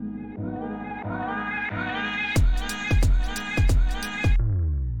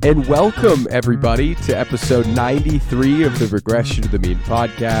And welcome, everybody, to episode 93 of the Regression to the Mean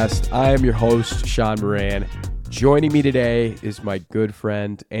podcast. I am your host, Sean Moran. Joining me today is my good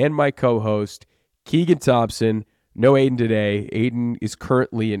friend and my co-host, Keegan Thompson. No Aiden today. Aiden is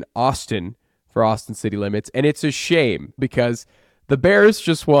currently in Austin for Austin City Limits, and it's a shame because the Bears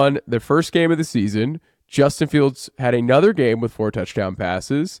just won their first game of the season. Justin Fields had another game with 4 touchdown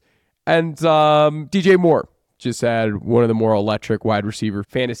passes, and DJ Moore just had one of the more electric wide receiver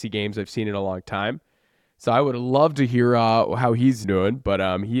fantasy games I've seen in a long time. So I would love to hear how he's doing, but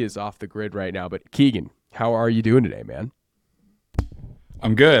he is off the grid right now. But Keegan, how are you doing today, man?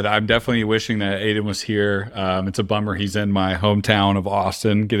 I'm good. I'm definitely wishing that Aiden was here. It's a bummer he's in my hometown of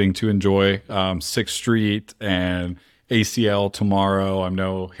Austin, getting to enjoy 6th Street and ACL tomorrow. I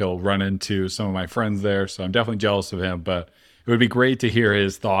know he'll run into some of my friends there, so I'm definitely jealous of him. But it would be great to hear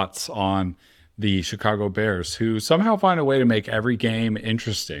his thoughts on the Chicago Bears, who somehow find a way to make every game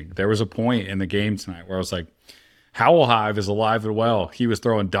interesting. There was a point in the game tonight where I was like, Howl Hive is alive and well. He was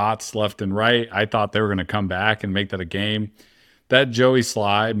throwing dots left and right. I thought they were going to come back and make that a game. That Joey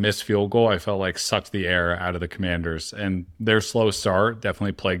Slye missed field goal, I felt like sucked the air out of the Commanders. And their slow start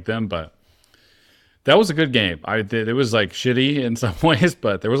definitely plagued them, but that was a good game. It was like shitty in some ways,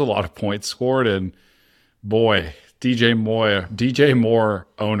 but there was a lot of points scored. And boy, DJ Moore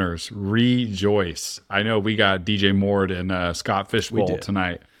owners rejoice. I know we got DJ Moore and Scott Fishbowl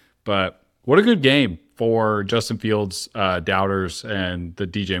tonight, but what a good game for Justin Fields doubters and the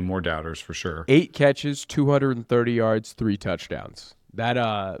DJ Moore doubters for sure. 8 catches, 230 yards, 3 touchdowns.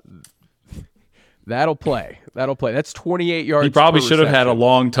 That'll play. That's 28 yards. He probably should have had a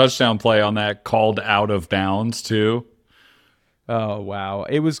long touchdown play on that called out of bounds too. Oh, wow.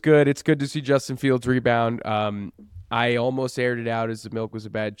 It was good. It's good to see Justin Fields rebound. I almost aired it out as the milk was a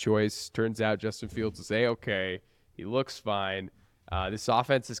bad choice. Turns out Justin Fields is A-okay. He looks fine. This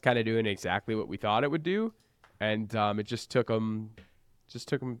offense is kind of doing exactly what we thought it would do, and it just took them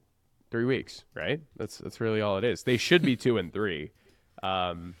 3 weeks, right? That's really all it is. They should be 2-3.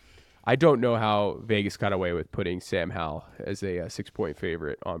 I don't know how Vegas got away with putting Sam Howell as a 6-point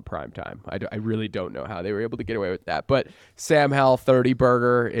favorite on primetime. I really don't know how they were able to get away with that. But Sam Howell, 30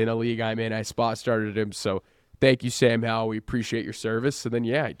 burger in a league I'm in. I spot started him, so thank you, Sam Howell. We appreciate your service. And then,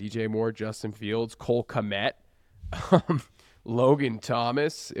 DJ Moore, Justin Fields, Cole Kmet, Logan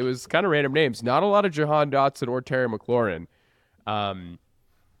Thomas. It was kind of random names. Not a lot of Jahan Dotson or Terry McLaurin. Not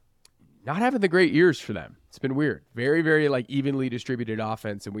having the great years for them. It's been weird. Very, very evenly distributed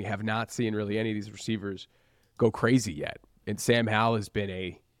offense, and we have not seen really any of these receivers go crazy yet. And Sam Howell has been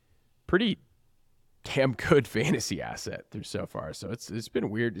a pretty damn good fantasy asset through so far. So it's been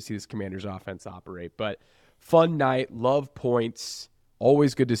weird to see this Commanders offense operate. But fun night, love points.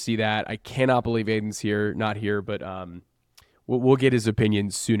 Always good to see that. I cannot believe Aiden's not here, but we'll get his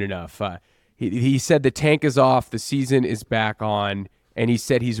opinions soon enough. He said the tank is off, the season is back on. And he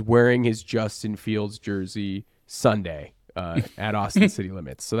said he's wearing his Justin Fields jersey Sunday at Austin City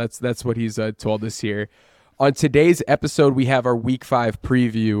Limits. So that's what he's told us here. On today's episode, we have our Week 5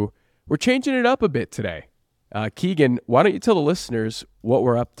 preview. We're changing it up a bit today. Keegan, why don't you tell the listeners what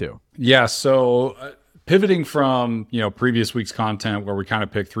we're up to? Yeah, so pivoting from previous week's content where we kind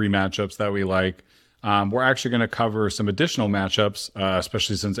of pick 3 matchups that we like, we're actually going to cover some additional matchups,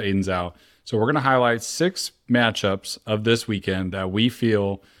 especially since Aiden's out. So we're going to highlight 6 matchups of this weekend that we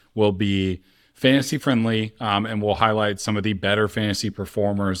feel will be fantasy friendly, and we'll highlight some of the better fantasy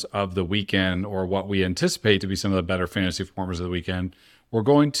performers of the weekend, or what we anticipate to be some of the better fantasy performers of the weekend. We're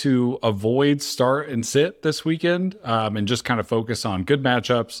going to avoid start and sit this weekend, and just kind of focus on good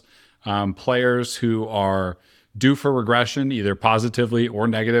matchups, players who are due for regression, either positively or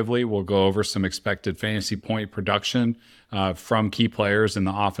negatively. We'll go over some expected fantasy point production from key players in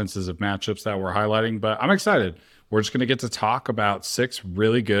the offenses of matchups that we're highlighting. But I'm excited. We're just going to get to talk about 6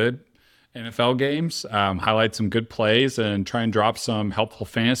 really good NFL games, highlight some good plays, and try and drop some helpful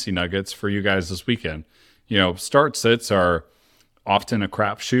fantasy nuggets for you guys this weekend. Start sits are often a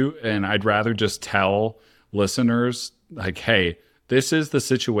crapshoot, and I'd rather just tell listeners, hey, this is the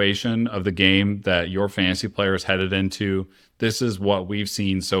situation of the game that your fantasy player is headed into. This is what we've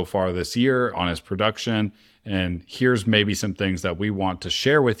seen so far this year on his production. And here's maybe some things that we want to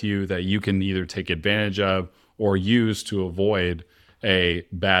share with you that you can either take advantage of or use to avoid a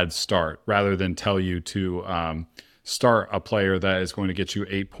bad start, rather than tell you to start a player that is going to get you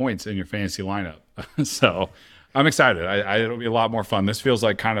 8 points in your fantasy lineup. So I'm excited. It'll be a lot more fun. This feels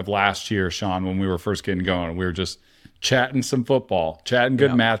like kind of last year, Sean, when we were first getting going. We were just chatting some football, chatting good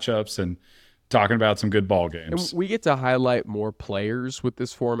matchups, and talking about some good ball And games. we get to highlight more players with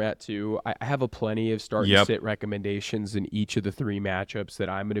this format too. I have a plenty of start and Yep. sit recommendations in each of the 3 matchups that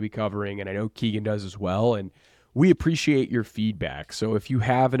I'm going to be covering, and I know Keegan does as well. And we appreciate your feedback. So if you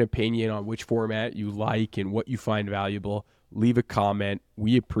have an opinion on which format you like and what you find valuable, leave a comment.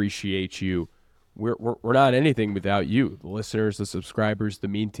 We appreciate you. We're not anything without you, the listeners, the subscribers, the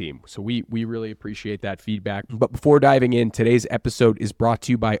mean team. So we really appreciate that feedback. But before diving in, today's episode is brought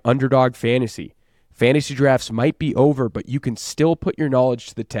to you by Underdog Fantasy. Fantasy drafts might be over, but you can still put your knowledge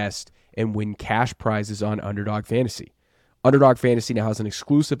to the test and win cash prizes on Underdog Fantasy. Underdog Fantasy now has an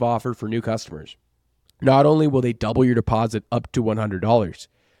exclusive offer for new customers. Not only will they double your deposit up to $100,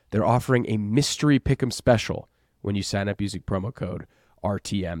 they're offering a mystery pick'em special when you sign up using promo code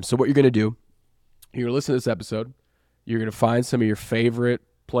RTM. So what you're going to do, you're going to listen to this episode, you're going to find some of your favorite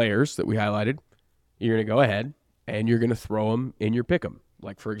players that we highlighted, you're going to go ahead and you're going to throw them in your pick'em.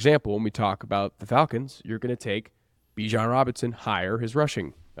 Like, for example, when we talk about the Falcons, you're going to take Bijan Robinson higher his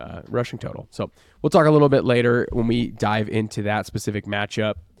rushing total. So we'll talk a little bit later when we dive into that specific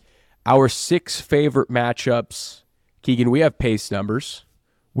matchup. Our 6 favorite matchups, Keegan, we have pace numbers,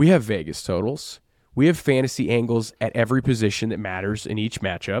 we have Vegas totals, we have fantasy angles at every position that matters in each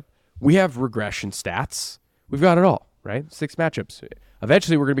matchup, we have regression stats, we've got it all, right? 6 matchups.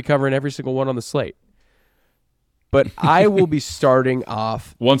 Eventually, we're going to be covering every single one on the slate. But I will be starting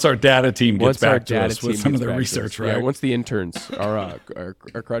off Once our data team gets back to us with some of the back to research, us. right? Yeah, once the interns are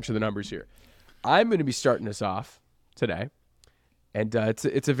crunching the numbers here. I'm going to be starting us off today, and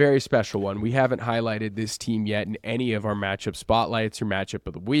it's a very special one. We haven't highlighted this team yet in any of our matchup spotlights or matchup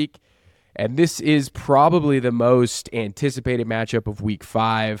of the week, and this is probably the most anticipated matchup of Week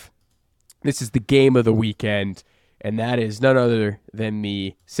 5. This is the game of the weekend, and that is none other than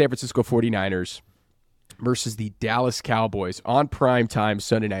the San Francisco 49ers versus the Dallas Cowboys on primetime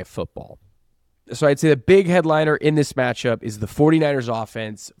Sunday Night Football. So I'd say the big headliner in this matchup is the 49ers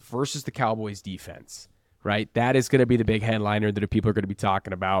offense versus the Cowboys defense, right? That is going to be the big headliner that people are going to be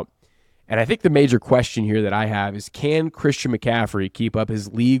talking about. And I think the major question here that I have is, can Christian McCaffrey keep up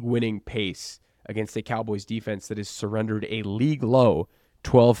his league-winning pace against a Cowboys defense that has surrendered a league-low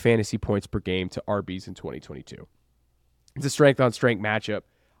 12 fantasy points per game to RBs in 2022? It's a strength-on-strength matchup.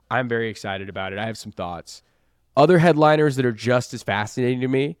 I'm very excited about it. I have some thoughts. Other headliners that are just as fascinating to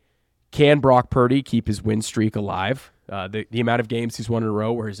me: can Brock Purdy keep his win streak alive? The amount of games he's won in a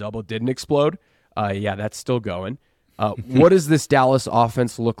row where his elbow didn't explode, yeah, that's still going. What does this Dallas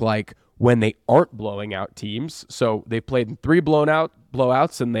offense look like when they aren't blowing out teams? So they played in 3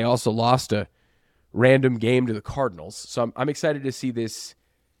 blowouts, and they also lost a random game to the Cardinals. So I'm excited to see this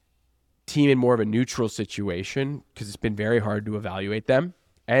team in more of a neutral situation because it's been very hard to evaluate them.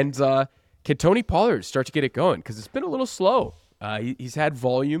 And can Tony Pollard start to get it going? Because it's been a little slow. He's had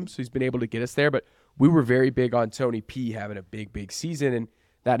volume, so he's been able to get us there. But we were very big on Tony P having a big season, and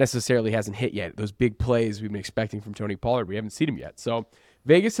that necessarily hasn't hit yet. Those big plays we've been expecting from Tony Pollard, we haven't seen him yet. So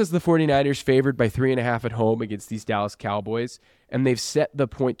Vegas has the 49ers favored by 3.5 at home against these Dallas Cowboys, and they've set the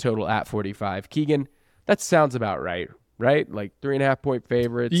point total at 45. Keegan, that sounds about right? Like 3.5-point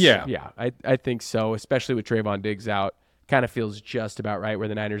favorites? Yeah, I think so, especially with Trayvon Diggs out. Kind of feels just about right where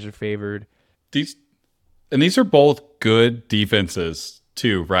the Niners are favored. These are both good defenses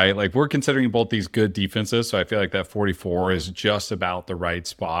too, right? Like, we're considering both these good defenses, so I feel like that 44 is just about the right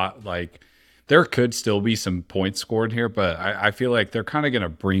spot. Like, there could still be some points scored here, but I feel like they're kind of going to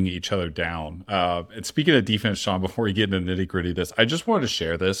bring each other down. And speaking of defense, Sean, before we get into the nitty gritty of this, I just wanted to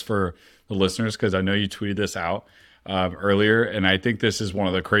share this for the listeners because I know you tweeted this out earlier, and I think this is one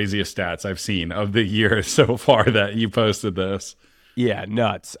of the craziest stats I've seen of the year so far that you posted this. Yeah,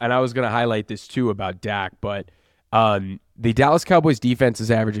 nuts. And I was going to highlight this too about Dak, but the Dallas Cowboys defense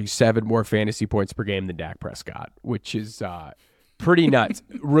is averaging 7 more fantasy points per game than Dak Prescott, which is pretty nuts.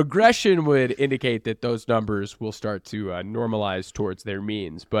 Regression would indicate that those numbers will start to normalize towards their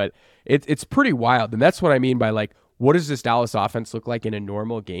means, but it's pretty wild. And that's what I mean by, like, what does this Dallas offense look like in a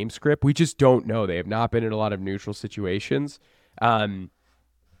normal game script? We just don't know. They have not been in a lot of neutral situations.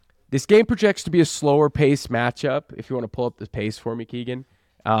 This game projects to be a slower pace matchup. If you want to pull up the pace for me, Keegan.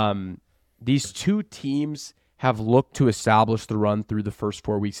 These two teams have looked to establish the run through the first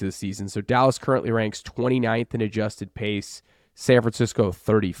 4 weeks of the season. So Dallas currently ranks 29th in adjusted pace. San Francisco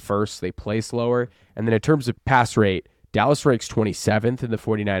 31st. They play slower. And then in terms of pass rate, Dallas ranks 27th and the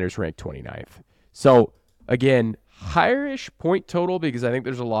 49ers rank 29th. So again, higher-ish point total because I think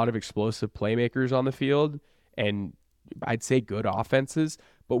there's a lot of explosive playmakers on the field and I'd say good offenses.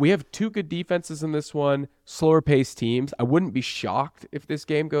 But we have 2 good defenses in this one, slower-paced teams. I wouldn't be shocked if this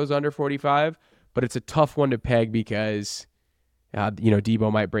game goes under 45, but it's a tough one to peg because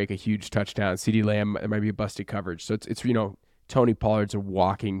Debo might break a huge touchdown. CeeDee Lamb, it might be a busted coverage. So it's Tony Pollard's a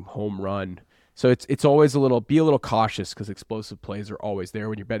walking home run. So it's always be a little cautious because explosive plays are always there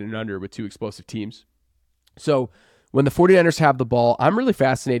when you're betting under with two explosive teams. So when the 49ers have the ball, I'm really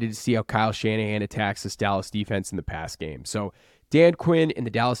fascinated to see how Kyle Shanahan attacks this Dallas defense in the pass game. So Dan Quinn and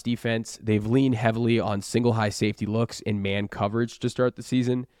the Dallas defense, they've leaned heavily on single high safety looks and man coverage to start the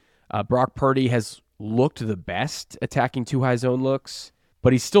season. Brock Purdy has looked the best attacking two high zone looks,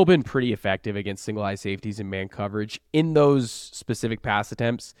 but he's still been pretty effective against single high safeties and man coverage. In those specific pass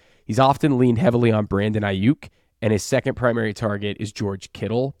attempts, he's often leaned heavily on Brandon Ayuk, and his second primary target is George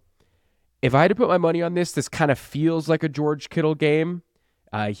Kittle. If I had to put my money on this kind of feels like a George Kittle game.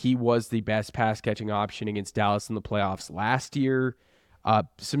 He was the best pass-catching option against Dallas in the playoffs last year.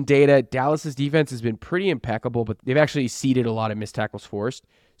 Some data, Dallas's defense has been pretty impeccable, but they've actually ceded a lot of missed tackles forced.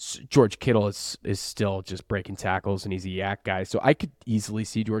 George Kittle is still just breaking tackles, and he's a yak guy. So I could easily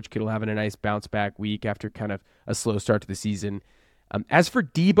see George Kittle having a nice bounce-back week after kind of a slow start to the season. As for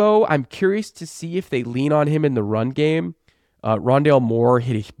Debo, I'm curious to see if they lean on him in the run game. Rondale Moore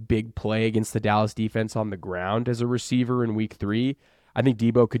hit a big play against the Dallas defense on the ground as a receiver in week 3. I think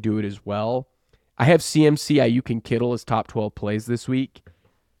Debo could do it as well. I have CMC, Ayuk, and Kittle as top 12 plays this week.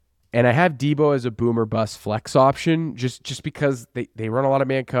 And I have Debo as a boomer bust flex option just because they run a lot of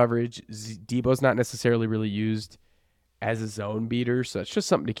man coverage. Debo's not necessarily really used as a zone beater, so it's just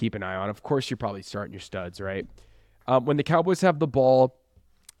something to keep an eye on. Of course, you're probably starting your studs, right? When the Cowboys have the ball,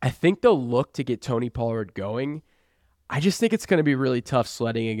 I think they'll look to get Tony Pollard going. I just think it's going to be really tough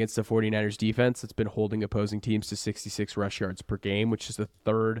sledding against the 49ers defense that's been holding opposing teams to 66 rush yards per game, which is the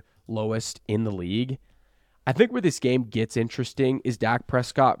third lowest in the league. I think where this game gets interesting is Dak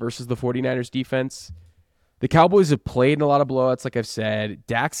Prescott versus the 49ers defense. The Cowboys have played in a lot of blowouts, like I've said.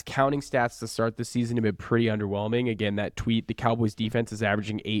 Dak's counting stats to start the season have been pretty underwhelming. Again, that tweet, the Cowboys defense is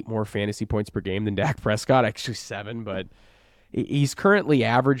averaging 8 more fantasy points per game than Dak Prescott, actually 7, but he's currently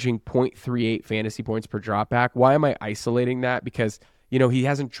averaging 0.38 fantasy points per dropback. Why am I isolating that? Because, he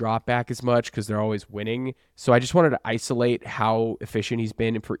hasn't dropped back as much because they're always winning. So I just wanted to isolate how efficient he's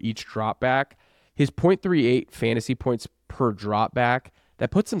been for each dropback. His 0.38 fantasy points per dropback,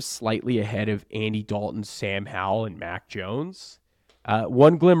 that puts him slightly ahead of Andy Dalton, Sam Howell, and Mac Jones.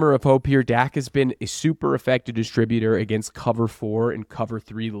 One glimmer of hope here, Dak has been a super effective distributor against cover 4 and cover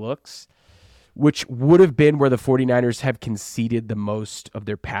 3 looks, which would have been where the 49ers have conceded the most of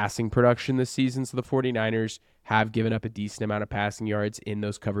their passing production this season. So the 49ers have given up a decent amount of passing yards in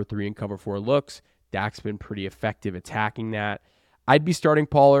those cover 3 and cover 4 looks. Dak's been pretty effective attacking that. I'd be starting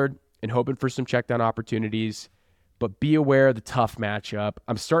Pollard and hoping for some check down opportunities, but be aware of the tough matchup.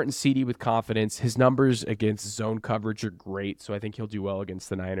 I'm starting CeeDee with confidence. His numbers against zone coverage are great, so I think he'll do well against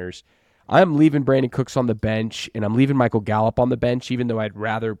the Niners. I'm leaving Brandon Cooks on the bench, and I'm leaving Michael Gallup on the bench, even though I'd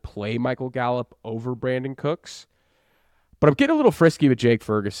rather play Michael Gallup over Brandon Cooks. But I'm getting a little frisky with Jake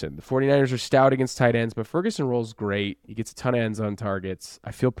Ferguson. The 49ers are stout against tight ends, but Ferguson rolls great. He gets a ton of end zone targets.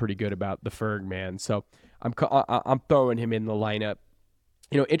 I feel pretty good about the Ferg, man. So I'm throwing him in the lineup.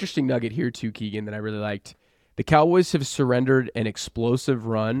 Interesting nugget here too, Keegan, that I really liked. The Cowboys have surrendered an explosive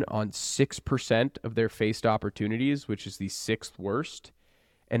run on 6% of their faced opportunities, which is the 6th worst.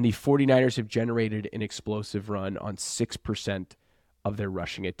 And the 49ers have generated an explosive run on 6% of their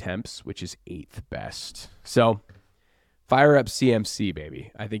rushing attempts, which is 8th best. So fire up CMC,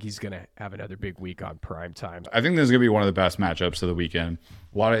 baby. I think he's going to have another big week on prime time. I think this is going to be one of the best matchups of the weekend.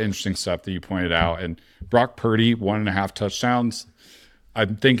 A lot of interesting stuff that you pointed out. And Brock Purdy, 1.5 touchdowns.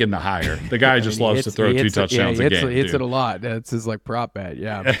 I'm thinking the higher. The guy just loves to throw 2 touchdowns a game. He hits it a lot. That's his prop bet.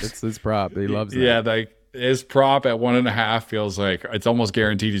 Yeah, it's his prop. He loves that. Yeah, his prop at 1.5 feels like it's almost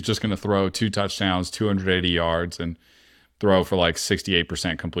guaranteed he's just going to throw 2 touchdowns, 280 yards, and throw for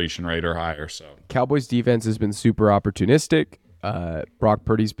 68% completion rate or higher. So Cowboys defense has been super opportunistic. Brock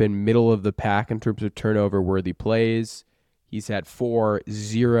Purdy's been middle of the pack in terms of turnover worthy plays. He's had 4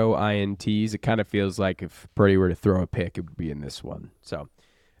 0 INTs. It kind of feels like if Purdy were to throw a pick, it would be in this one. So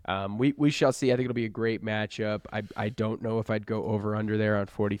we shall see. I think it'll be a great matchup. I don't know if I'd go over under there on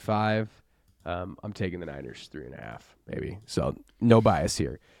 45. I'm taking the Niners 3.5, maybe. So no bias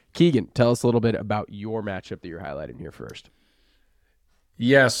here. Keegan, tell us a little bit about your matchup that you're highlighting here first.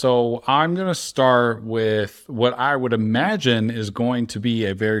 Yeah, so I'm going to start with what I would imagine is going to be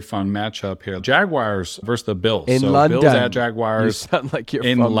a very fun matchup here. Jaguars versus the Bills. In London. Bills at Jaguars. You sound like you're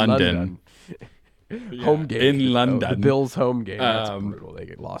in from London. Home Yeah, game. in The London. Bills home game. That's Um, brutal. They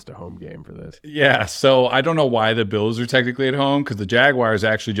get lost a home game for this. yeah, so I don't know why the Bills are technically at home because the Jaguars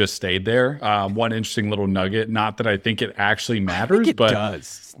actually just stayed there. One interesting little nugget, not that I think it actually I think matters, it but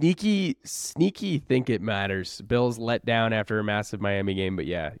does. Sneaky think it matters. Bills let down after a massive Miami game, but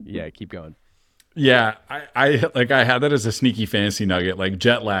yeah, keep going. yeah, I had that as a sneaky fantasy nugget, like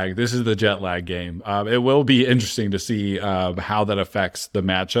jet lag. This is the jet lag game. It will be interesting to see how that affects the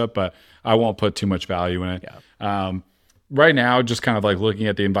matchup, but I won't put too much value in it. Right now, just kind of like looking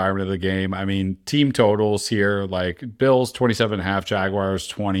at the environment of the game. I mean, team totals here, like Bills 27.5,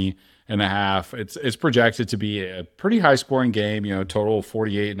 Jaguars 20.5. It's projected to be a pretty high scoring game, total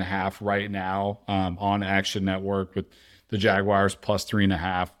 48.5 right now on Action Network with the Jaguars plus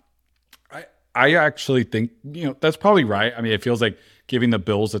 3.5. I actually think, that's probably right. I mean, it feels like giving the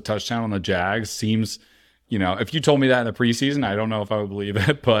Bills a touchdown on the Jags seems, if you told me that in the preseason, I don't know if I would believe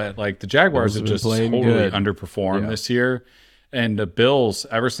it, but like the Jaguars have just totally good. underperformed this year. And the Bills,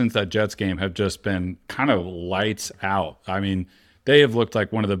 ever since that Jets game, have just been kind of lights out. I mean, they have looked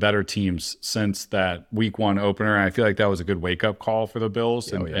like one of the better teams since that week 1 opener. And I feel like that was a good wake up call for the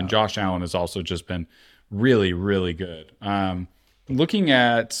Bills. And Josh Allen has also just been really, really good. Looking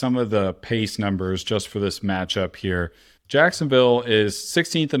at some of the pace numbers just for this matchup here, Jacksonville is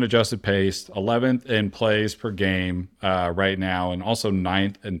 16th in adjusted pace, 11th in plays per game right now, and also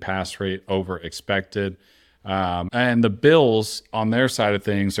 9th in pass rate over expected. And the Bills on their side of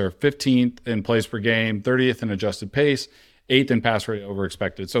things are 15th in plays per game, 30th in adjusted pace, 8th in pass rate over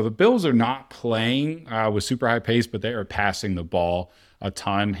expected. So the Bills are not playing with super high pace, but they are passing the ball a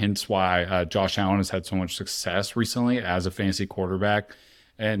ton, hence why Josh Allen has had so much success recently as a fantasy quarterback.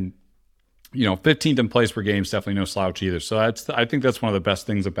 And 15th in plays per game is definitely no slouch either. So I think that's one of the best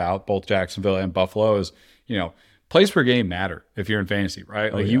things about both Jacksonville and Buffalo is, plays per game matter if you're in fantasy,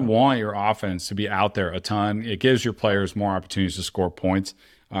 right? You want your offense to be out there a ton. It gives your players more opportunities to score points.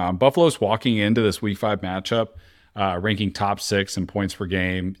 Buffalo's walking into this week 5 matchup, ranking top 6 in points per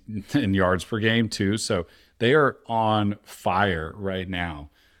game and yards per game too. So they are on fire right now.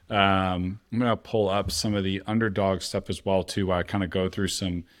 I'm going to pull up some of the underdog stuff as well too. I kind of go through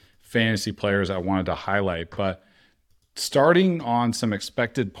some fantasy players I wanted to highlight, but starting on some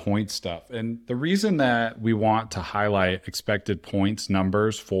expected point stuff. And the reason that we want to highlight expected points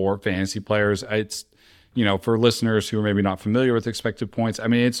numbers for fantasy players, it's, for listeners who are maybe not familiar with expected points, I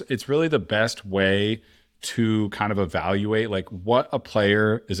mean, it's really the best way to kind of evaluate like what a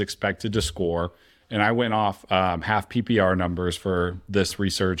player is expected to score. And I went off half PPR numbers for this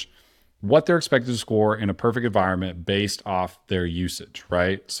research, what they're expected to score in a perfect environment based off their usage,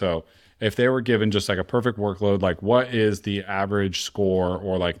 right? So if they were given just like a perfect workload, like what is the average score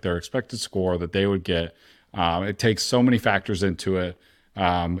or like their expected score that they would get? It takes so many factors into it.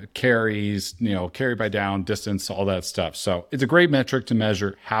 Carries, carry by down, distance, all that stuff. So it's a great metric to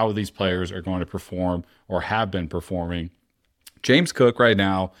measure how these players are going to perform or have been performing. James Cook right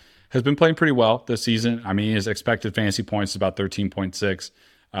now has been playing pretty well this season. I mean, his expected fantasy points is about 13.6,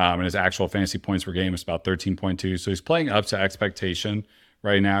 and his actual fantasy points per game is about 13.2. So he's playing up to expectation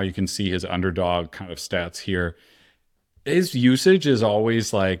right now. You can see his underdog kind of stats here. His usage is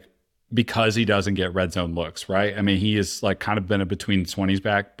always like, because he doesn't get red zone looks, right? I mean, he is like kind of been a between the 20s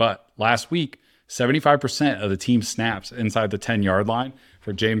back, but last week, 75% of the team snaps inside the 10-yard line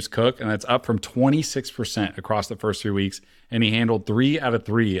for James Cook, and that's up from 26% across the first 3 weeks, and he handled 3 out of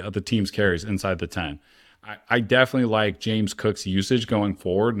 3 of the team's carries inside the 10. I definitely like James Cook's usage going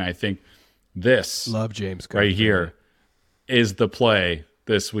forward, and I think this Love James Cook right here is the play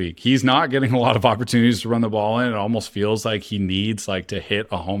this week. He's not getting a lot of opportunities to run the ball in. It almost feels like he needs like to hit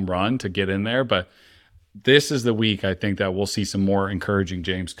a home run to get in there, but this is the week I think that we'll see some more encouraging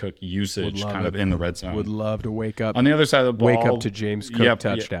James Cook usage kind of in the red zone. Would love to wake up on the other side of the ball. Wake up to James Cook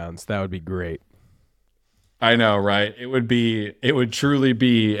touchdowns. That would be great. I know, right? It would truly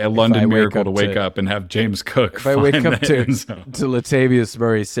be a London miracle to wake up and have James Cook. If I wake up to Latavius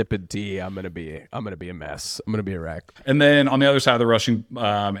Murray sipping tea, I'm gonna be a mess. I'm gonna be a wreck. And then on the other side of the rushing,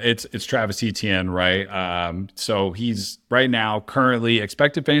 it's Travis Etienne, right? So he's right now currently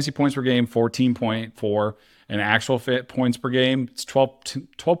expected fantasy points per game 14.4, and actual fit points per game it's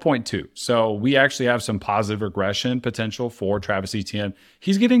 12.2. So we actually have some positive regression potential for Travis Etienne.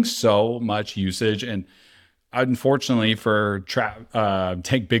 He's getting so much usage, and unfortunately for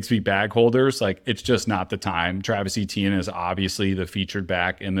Tank Bigsby bag holders, like it's just not the time. Travis Etienne is obviously the featured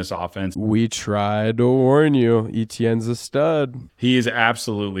back in this offense. We tried to warn you. Etienne's a stud. He is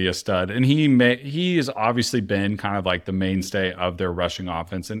absolutely a stud, and he has obviously been kind of like the mainstay of their rushing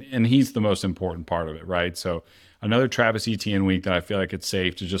offense, and he's the most important part of it, right? So another Travis Etienne week that I feel like it's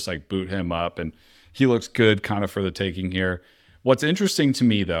safe to just like boot him up and he looks good kind of for the taking here. What's interesting to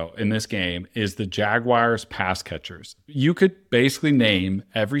me, though, in this game is the Jaguars pass catchers. You could basically name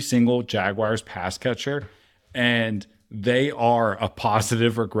every single Jaguars pass catcher, and they are a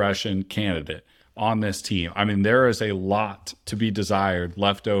positive regression candidate on this team. I mean, there is a lot to be desired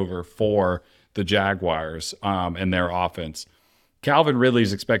left over for the Jaguars and their offense. Calvin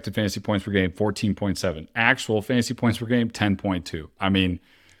Ridley's expected fantasy points per game, 14.7. Actual fantasy points per game, 10.2. I mean,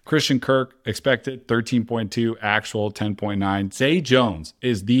 Christian Kirk expected 13.2, actual 10.9. Zay Jones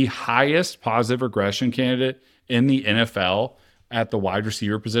is the highest positive regression candidate in the NFL at the wide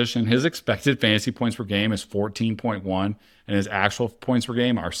receiver position. His expected fantasy points per game is 14.1, and his actual points per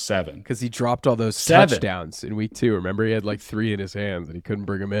game are 7. Because he dropped all those 7 touchdowns in week 2. Remember, he had like 3 in his hands, and he couldn't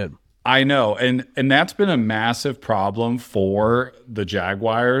bring them in. I know, and that's been a massive problem for the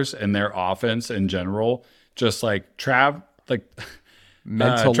Jaguars and their offense in general. Just like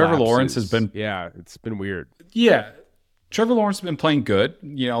Mental Trevor lapses. Lawrence has been, it's been weird. yeah, Trevor Lawrence has been playing good,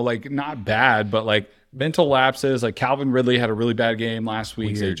 like not bad, but like mental lapses. Like Calvin Ridley had a really bad game last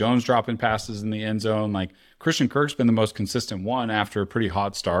week. Zay Jones dropping passes in the end zone. Like Christian Kirk's been the most consistent one after a pretty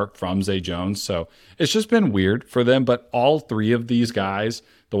hot start from Zay Jones. So it's just been weird for them. But all 3 of these guys,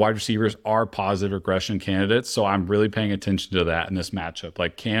 the wide receivers, are positive regression candidates. So I'm really paying attention to that in this matchup.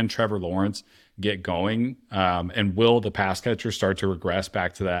 Like, can Trevor Lawrence get going? And will the pass catcher start to regress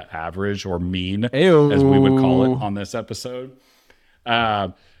back to that average or mean, as we would call it on this episode?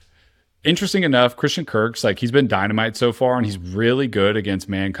 Interesting enough, Christian Kirk's he's been dynamite so far, and he's really good against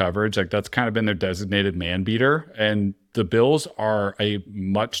man coverage. Like, that's kind of been their designated man beater. And the Bills are a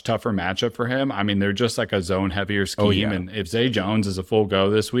much tougher matchup for him. I mean, they're just like a zone heavier scheme. Oh, yeah. And if Zay Jones is a full go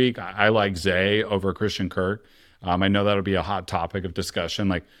this week, I like Zay over Christian Kirk. I know that'll be a hot topic of discussion.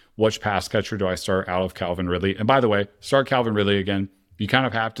 Like, which pass catcher do I start out of Calvin Ridley? And by the way, start Calvin Ridley again. You kind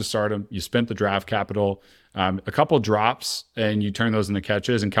of have to start him. You spent the draft capital, a couple drops, and you turn those into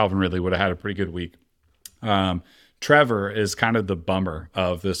catches, and Calvin Ridley would have had a pretty good week. Trevor is kind of the bummer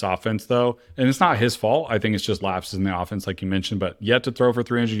of this offense, though. And it's not his fault. I think it's just lapses in the offense, like you mentioned, but yet to throw for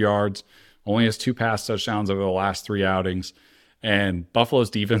 300 yards, only has 2 pass touchdowns over the last 3 outings. And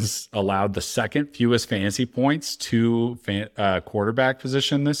Buffalo's defense allowed the second fewest fantasy points to quarterback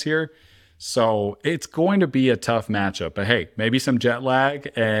position this year. So it's going to be a tough matchup. But hey, maybe some jet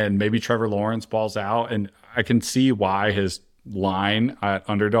lag, and maybe Trevor Lawrence balls out. And I can see why his line at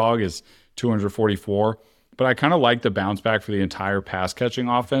underdog is 244. But I kind of like the bounce back for the entire pass catching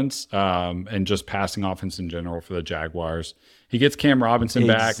offense and just passing offense in general for the Jaguars. He gets Cam Robinson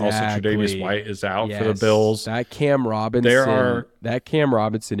back. Also, Tre'Davious White is out for the Bills. That Cam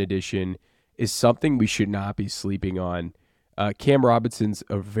Robinson edition is something we should not be sleeping on. Cam Robinson's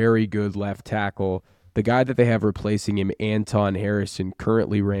a very good left tackle. The guy that they have replacing him, Anton Harrison,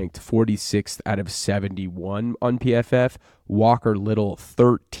 currently ranked 46th out of 71 on PFF. Walker Little,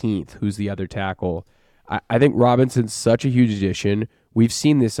 13th, who's the other tackle. I think Robinson's such a huge addition. We've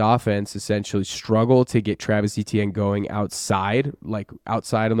seen this offense essentially struggle to get Travis Etienne going outside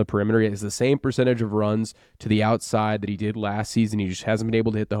on the perimeter. He has the same percentage of runs to the outside that he did last season. He just hasn't been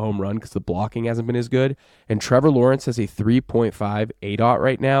able to hit the home run because the blocking hasn't been as good. And Trevor Lawrence has a 3.5 ADOT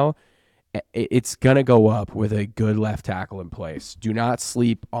right now. It's going to go up with a good left tackle in place. Do not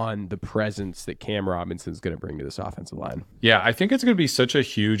sleep on the presence that Cam Robinson is going to bring to this offensive line. Yeah, I think it's going to be such a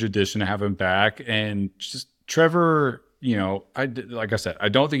huge addition to have him back. And just Trevor, like I said, I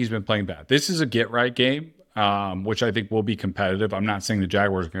don't think he's been playing bad. This is a get-right game, which I think will be competitive. I'm not saying the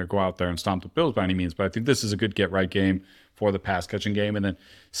Jaguars are going to go out there and stomp the Bills by any means, but I think this is a good get-right game for the pass-catching game. And then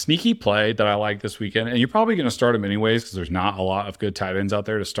sneaky play that I like this weekend, and you're probably going to start him anyways because there's not a lot of good tight ends out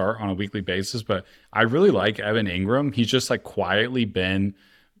there to start on a weekly basis, but I really like Evan Ingram. He's just quietly been,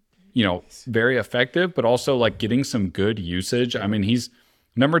 very effective, but also getting some good usage. I mean, he's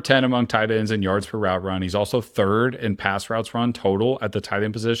number 10 among tight ends in yards per route run. He's also 3rd in pass routes run total at the tight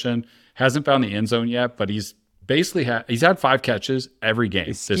end position. Hasn't found the end zone yet, but he's basically he's had 5 catches every game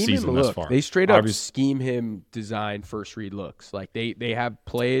this season thus far. They straight up scheme him design first read looks. They have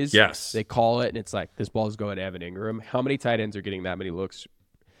plays. Yes. They call it, and it's this ball is going to Evan Ingram. How many tight ends are getting that many looks?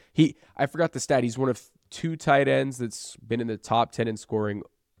 I forgot the stat. He's one of 2 tight ends that's been in the top 10 in scoring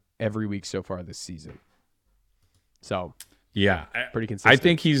every week so far this season. So yeah, pretty consistent. I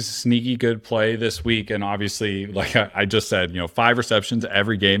think he's sneaky good play this week. And obviously, like I just said, 5 receptions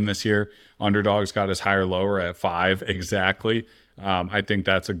every game this year. Underdog's got his higher lower at 5 exactly. I think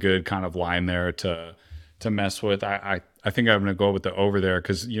that's a good kind of line there to mess with. I think I'm going to go with the over there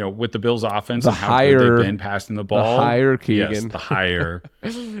because, with the Bills offense and how good they've been passing the ball. The higher, Keegan. Yes, the higher.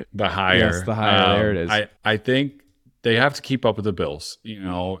 Yes, the higher. There it is. I think they have to keep up with the Bills.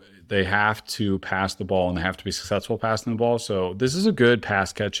 they have to pass the ball and they have to be successful passing the ball. So this is a good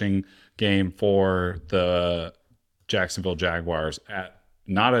pass catching game for the Jacksonville Jaguars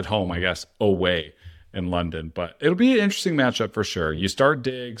not at home, I guess, away in London. But it'll be an interesting matchup for sure. You start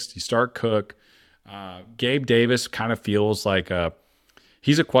Diggs, you start Cook. Gabe Davis kind of feels like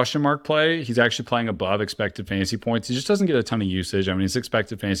he's a question mark play. He's actually playing above expected fantasy points. He just doesn't get a ton of usage. I mean, his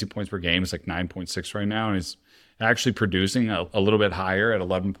expected fantasy points per game is like 9.6 right now, and he's actually producing a little bit higher at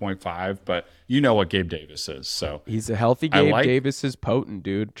 11.5. But you know what Gabe Davis is. So he's a healthy Gabe Davis is potent,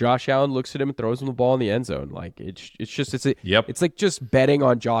 dude. Josh Allen looks at him and throws him the ball in the end zone. Like it's like just betting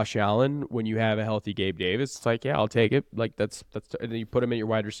on Josh Allen when you have a healthy Gabe Davis. It's like, yeah, I'll take it. Like that's and then you put him at your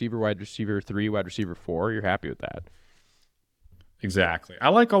wide receiver 3, wide receiver 4. You're happy with that. Exactly. I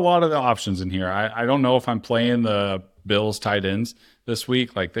like a lot of the options in here. I don't know if I'm playing the Bills tight ends this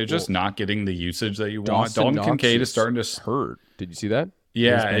week. Like they're just not getting the usage that you want. Dalton Kincaid is starting to hurt. Did you see that?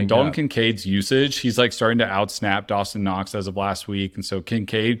 Yeah, and Dalton Kincaid's usage, he's like starting to outsnap Dawson Knox as of last week. And so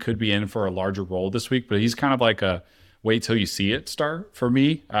Kincaid could be in for a larger role this week, but he's kind of like a wait till you see it start for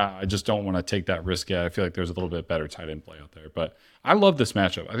me. I just don't want to take that risk yet. I feel like there's a little bit better tight end play out there. But I love this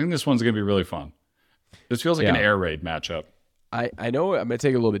matchup. I think this one's going to be really fun. This feels like an air raid matchup. I know I'm going to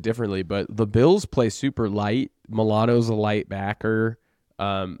take it a little bit differently, but the Bills play super light. Milano's a light backer.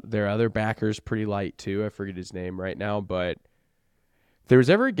 Their other backer's pretty light too. I forget his name right now, but if there was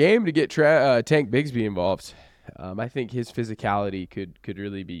ever a game to get Tank Bigsby involved, I think his physicality could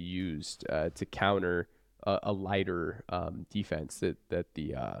really be used to counter a lighter defense that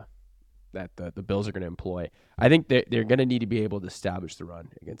the Bills are going to employ. I think they're going to need to be able to establish the run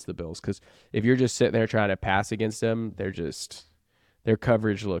against the Bills, because if you're just sitting there trying to pass against them, their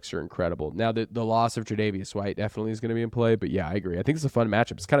coverage looks are incredible. Now, the loss of Tre'Davious White definitely is going to be in play, but yeah, I agree. I think it's a fun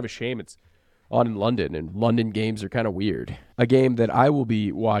matchup. It's kind of a shame it's on in London, and London games are kind of weird. A game that I will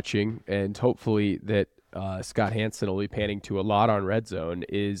be watching, and hopefully that Scott Hansen will be panning to a lot on Red Zone,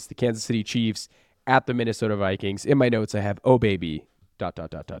 is the Kansas City Chiefs at the Minnesota Vikings. In my notes, I have, oh baby, ...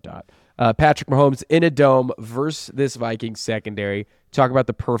 Patrick Mahomes in a dome versus this Vikings secondary. Talk about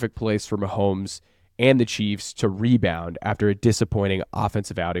the perfect place for Mahomes and the Chiefs to rebound after a disappointing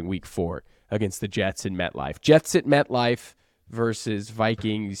offensive outing week 4 against the Jets in MetLife. Jets at MetLife versus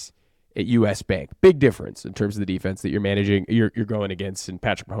Vikings at US Bank. Big difference in terms of the defense that you're managing, you're going against, and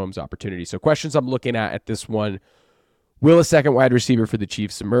Patrick Mahomes' opportunity. So questions I'm looking at this one: will a second wide receiver for the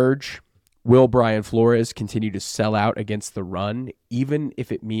Chiefs emerge? Will Brian Flores continue to sell out against the run, even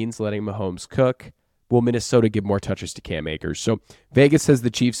if it means letting Mahomes cook? Will Minnesota give more touches to Cam Akers? So Vegas has the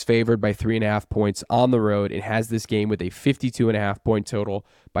Chiefs favored by 3.5 points on the road and has this game with a 52.5 point total,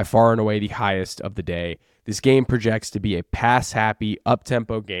 by far and away the highest of the day. This game projects to be a pass-happy,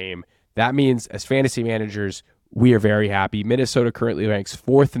 up-tempo game. That means, as fantasy managers, we are very happy. Minnesota currently ranks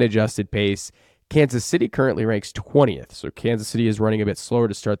 4th in adjusted pace. Kansas City currently ranks 20th, so Kansas City is running a bit slower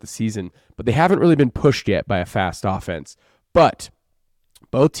to start the season, but they haven't really been pushed yet by a fast offense. But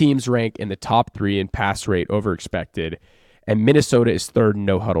both teams rank in the top 3 in pass rate over expected, and Minnesota is 3rd in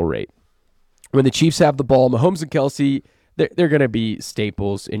no-huddle rate. When the Chiefs have the ball, Mahomes and Kelsey, they're going to be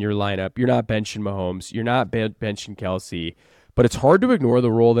staples in your lineup. You're not benching Mahomes. You're not benching Kelsey. But it's hard to ignore the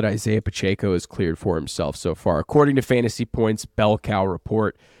role that Isaiah Pacheco has cleared for himself so far. According to Fantasy Points' Bell Cow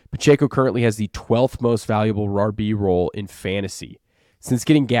report, Pacheco currently has the 12th most valuable RB role in fantasy. Since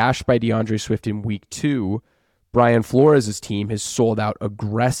getting gashed by DeAndre Swift in week 2, Brian Flores' team has sold out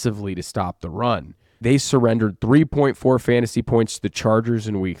aggressively to stop the run. They surrendered 3.4 fantasy points to the Chargers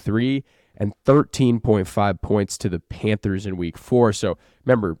in week 3 and 13.5 points to the Panthers in week 4. So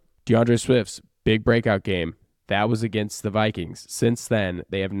remember, DeAndre Swift's big breakout game, that was against the Vikings. Since then,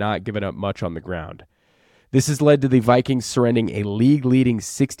 they have not given up much on the ground. This has led to the Vikings surrendering a league-leading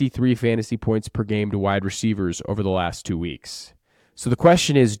 63 fantasy points per game to wide receivers over the last 2 weeks. So the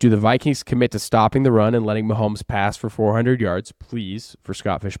question is, do the Vikings commit to stopping the run and letting Mahomes pass for 400 yards, please, for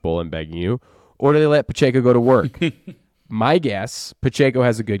Scott Fishbowl, I'm begging you, or do they let Pacheco go to work? My guess, Pacheco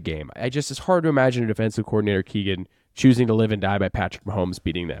has a good game. It's hard to imagine a defensive coordinator, Keegan, choosing to live and die by Patrick Mahomes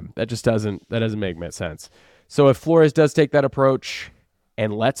beating them. That doesn't make sense. So if Flores does take that approach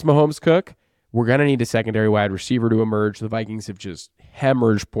and lets Mahomes cook, we're going to need a secondary wide receiver to emerge. The Vikings have just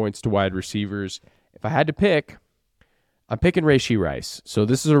hemorrhaged points to wide receivers. If I had to pick, I'm picking Rashee Rice. So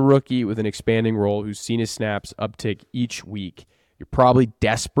this is a rookie with an expanding role who's seen his snaps uptick each week. You're probably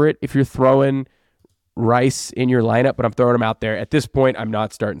desperate if you're throwing Rice in your lineup, but I'm throwing him out there. At this point, I'm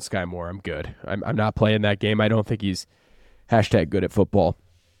not starting Sky Moore. I'm good. I'm not playing that game. I don't think he's #good at football.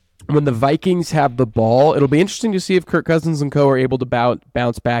 When the Vikings have the ball, it'll be interesting to see if Kirk Cousins and co are able to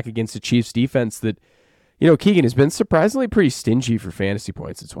bounce back against the Chiefs defense that, Keegan has been surprisingly pretty stingy for fantasy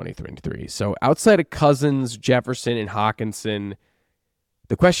points in 2023. So outside of Cousins, Jefferson, and Hawkinson,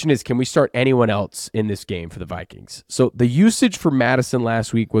 the question is, can we start anyone else in this game for the Vikings? So the usage for Madison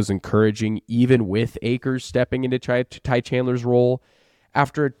last week was encouraging, even with Akers stepping into Ty Chandler's role.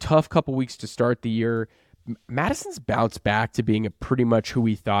 After a tough couple weeks to start the year, Madison's bounced back to being pretty much who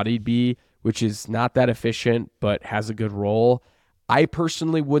we thought he'd be, which is not that efficient, but has a good role. I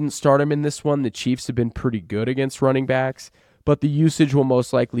personally wouldn't start him in this one. The Chiefs have been pretty good against running backs, but the usage will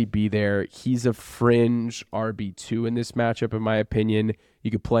most likely be there. He's a fringe RB2 in this matchup, in my opinion. You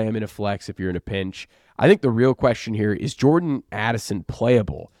could play him in a flex if you're in a pinch. I think the real question here is Jordan Addison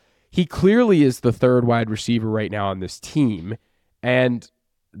playable? He clearly is the third wide receiver right now on this team, and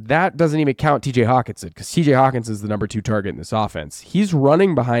that doesn't even count TJ Hawkinson, because TJ Hawkinson is the number 2 target in this offense. He's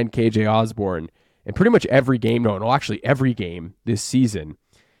running behind KJ Osborne in pretty much every game, actually every game this season,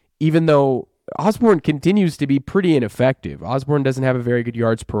 even though Osborne continues to be pretty ineffective. Osborne doesn't have a very good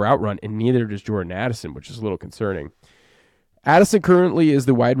yards per route run, and neither does Jordan Addison, which is a little concerning. Addison currently is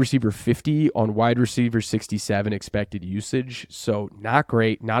the wide receiver 50 on wide receiver 67 expected usage, so not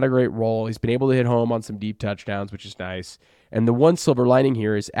great, not a great role. He's been able to hit home on some deep touchdowns, which is nice. And the one silver lining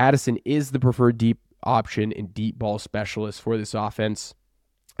here is Addison is the preferred deep option and deep ball specialist for this offense.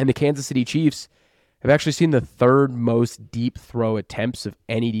 And the Kansas City Chiefs have actually seen the third most deep throw attempts of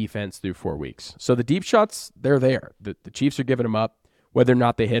any defense through 4 weeks. So the deep shots, they're there. The Chiefs are giving them up. Whether or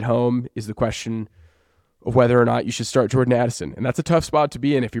not they hit home is the question of whether or not you should start Jordan Addison. And that's a tough spot to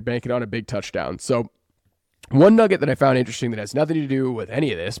be in if you're banking on a big touchdown. So one nugget that I found interesting that has nothing to do with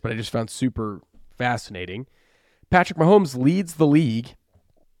any of this, but I just found super fascinating. Patrick Mahomes leads the league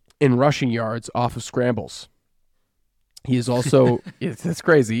in rushing yards off of scrambles. He is also, that's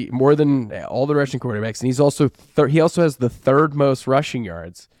crazy, more than all the rushing quarterbacks. And he's also he also has the third most rushing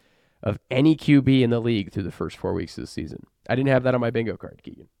yards of any QB in the league through the first 4 weeks of the season. I didn't have that on my bingo card,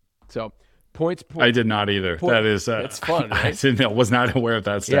 Keegan. So points. I did not either. That is, it's fun, right? I was not aware of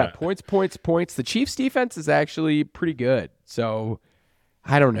that stat. Yeah, points. The Chiefs' defense is actually pretty good. So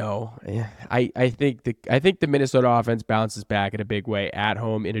I don't know. I think the Minnesota offense bounces back in a big way at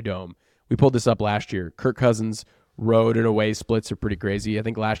home in a dome. We pulled this up last year. Kirk Cousins road and away splits are pretty crazy. I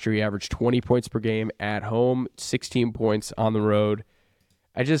think last year he averaged 20 points per game at home, 16 points on the road.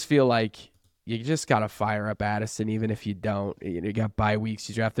 I just feel like you just got to fire up Addison, even if you don't. You got bye weeks.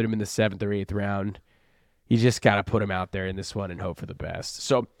 You drafted him in the 7th or 8th round. You just got to put him out there in this one and hope for the best.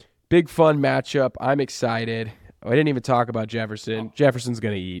 So big fun matchup. I'm excited. I didn't even talk about Jefferson. Jefferson's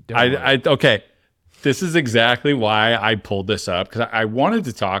going to eat. Okay. This is exactly why I pulled this up, because I wanted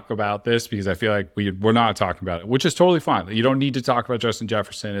to talk about this because I feel like we're not talking about it, which is totally fine. You don't need to talk about Justin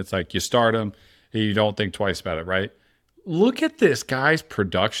Jefferson. It's like you start him and you don't think twice about it, right? Look at this guy's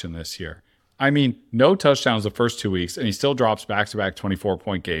production this year. I mean, no touchdowns the first 2 weeks, and he still drops back-to-back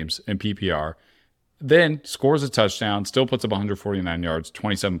 24-point games in PPR. Then scores a touchdown, still puts up 149 yards,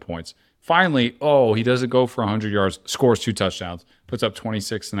 27 points. Finally, he doesn't go for 100 yards, scores 2 touchdowns, puts up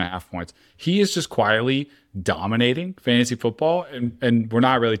 26.5 points. He is just quietly dominating fantasy football, and we're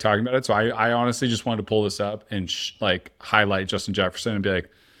not really talking about it. So I honestly just wanted to pull this up and highlight Justin Jefferson and be like,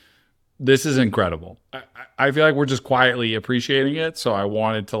 this is incredible. I feel like we're just quietly appreciating it, so I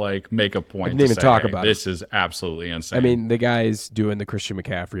wanted to make a point. I didn't even talk about this is absolutely insane. I mean, the guy's doing the Christian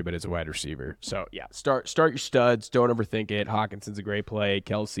McCaffrey, but as a wide receiver. So yeah, start your studs. Don't overthink it. Hawkinson's a great play.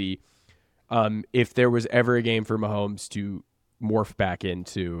 Kelsey. If there was ever a game for Mahomes to morph back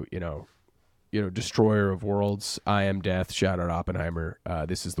into, destroyer of worlds, I am death, shout out Oppenheimer,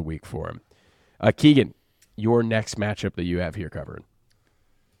 this is the week for him. Keegan, your next matchup that you have here covered.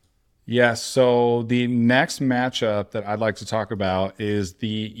 Yes, so the next matchup that I'd like to talk about is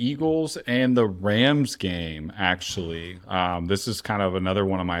the Eagles and the Rams game, actually. This is kind of another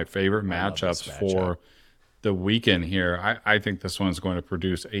one of my favorite matchups for the weekend here. I think this one's going to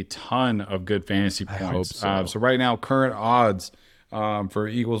produce a ton of good fantasy points. I hope so. So right now, current odds for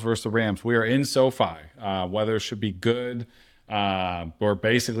Eagles versus the Rams. We are in SoFi. Weather should be good. We're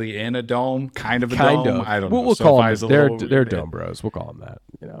basically in a dome, kind of a dome. I don't know. We'll call them. They're dome bros. We'll call them that.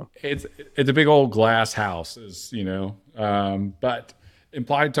 It's a big old glass house, but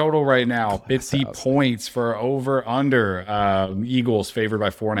implied total right now, 50 points for over under. Eagles favored by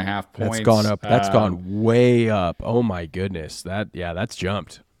 4.5 points. That's gone up. That's gone way up. Oh my goodness. That's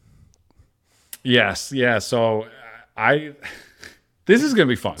jumped. Yes. Yeah. So this is going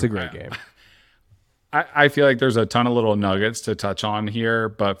to be fun. It's a great game. I feel like there's a ton of little nuggets to touch on here,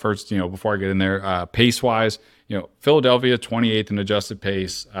 but first, before I get in there, pace wise, Philadelphia 28th in adjusted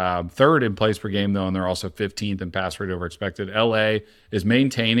pace, third in plays per game though, and they're also 15th in pass rate over expected. LA is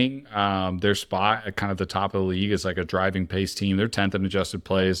maintaining their spot at kind of the top of the league as like a driving pace team. They're 10th in adjusted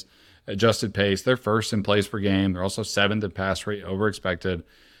pace. They're first in plays per game. They're also 7th in pass rate over expected.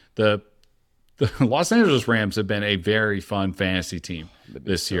 The Los Angeles Rams have been a very fun fantasy team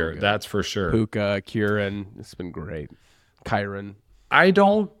this year. Good. That's for sure. Puka, Kieran, it's been great. Kyron. I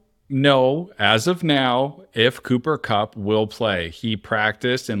don't know as of now if Cooper Kupp will play. He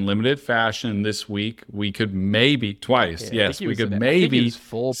practiced in limited fashion this week. We could maybe twice. Yes, we could maybe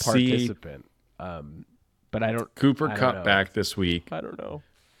full participant. But I don't. Cooper Kupp back this week. I don't know.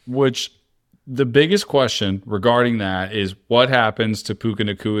 Which the biggest question regarding that is what happens to Puka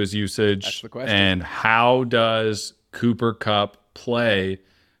Nakua's usage. That's the question. And how does Cooper Kupp play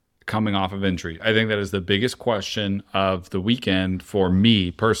coming off of injury? I think that is the biggest question of the weekend for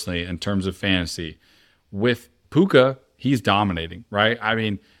me personally in terms of fantasy. With Puka, he's dominating, right? I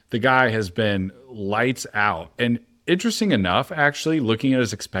mean, the guy has been lights out. And interesting enough, actually, looking at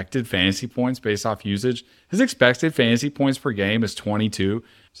his expected fantasy points based off usage, his expected fantasy points per game is 22.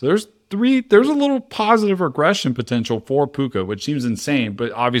 So there's a little positive regression potential for Puka, which seems insane,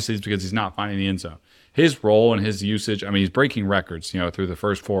 but obviously it's because he's not finding the end zone. His role and his usage, I mean, he's breaking records, through the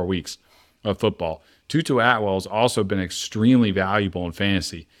first 4 weeks of football. Tutu Atwell's also been extremely valuable in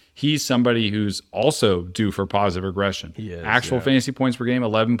fantasy. He's somebody who's also due for positive regression. He is, Actual fantasy points per game,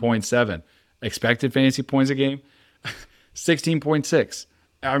 11.7. Expected fantasy points a game, 16.6.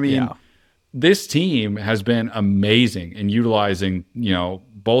 I mean, this team has been amazing in utilizing,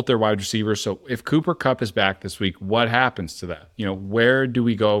 both their wide receivers. So if Cooper Kupp is back this week, what happens to that? Where do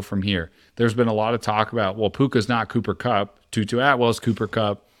we go from here? There's been a lot of talk about, well, Puka's not Cooper Kupp. Tutu Atwell's Cooper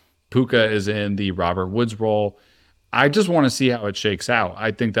Kupp. Puka is in the Robert Woods role. I just want to see how it shakes out. I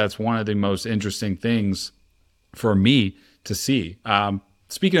think that's one of the most interesting things for me to see.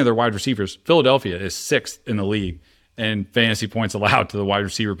 Speaking of their wide receivers, Philadelphia is 6th in the league in fantasy points allowed to the wide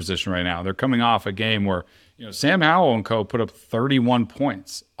receiver position right now. They're coming off a game where Sam Howell and co put up 31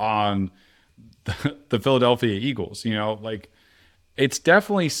 points on the Philadelphia Eagles. It's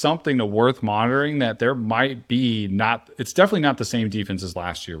definitely something to worth monitoring that there might be it's definitely not the same defense as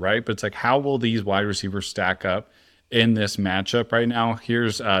last year, right? But it's like, how will these wide receivers stack up in this matchup right now?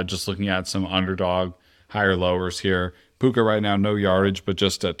 Here's just looking at some underdog higher lowers here. Puka right now, no yardage, but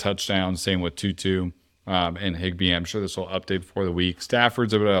just a touchdown. Same with Tutu and Higbee. I'm sure this will update before the week.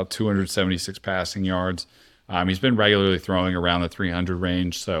 Stafford's about 276 passing yards. He's been regularly throwing around the 300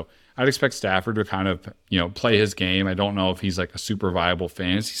 range, so I'd expect Stafford to kind of, play his game. I don't know if he's like a super viable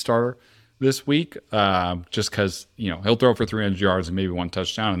fantasy starter this week, just because, he'll throw for 300 yards and maybe 1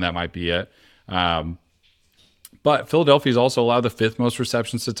 touchdown, and that might be it. But Philadelphia's also allowed the 5th most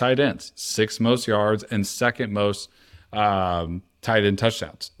receptions to tight ends, 6th most yards, and 2nd most tight end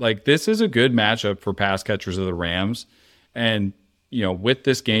touchdowns. Like, this is a good matchup for pass catchers of the Rams. And, with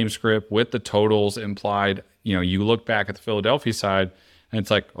this game script, with the totals implied, you look back at the Philadelphia side, and it's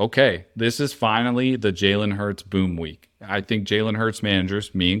like, okay, this is finally the Jalen Hurts boom week. I think Jalen Hurts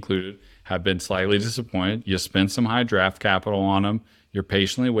managers, me included, have been slightly disappointed. You spent some high draft capital on him. You're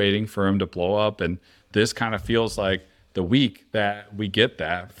patiently waiting for him to blow up. And this kind of feels like the week that we get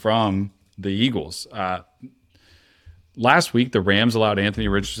that from the Eagles. Last week, the Rams allowed Anthony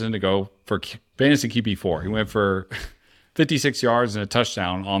Richardson to go for fantasy QB4. He went for 56 yards and a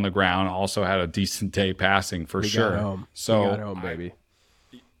touchdown on the ground. Also had a decent day passing for sure. Got home. So he got home, baby.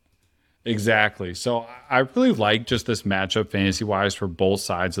 Exactly. So I really like just this matchup fantasy-wise for both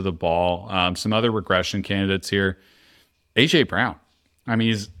sides of the ball. Some other regression candidates here. A.J. Brown. I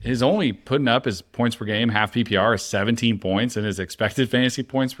mean, he's only putting up his points per game, half PPR, is 17 points, and his expected fantasy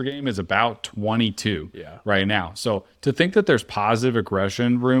points per game is about 22 right now. So to think that there's positive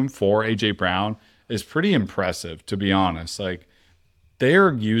regression room for A.J. Brown is pretty impressive, to be honest. Like,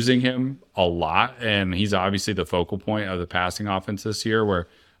 they're using him a lot, and he's obviously the focal point of the passing offense this year, where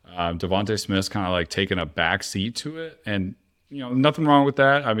Devontae Smith's kind of like taking a back seat to it. And, nothing wrong with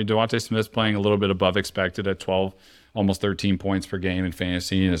that. I mean, Devontae Smith's playing a little bit above expected at 12, almost 13 points per game in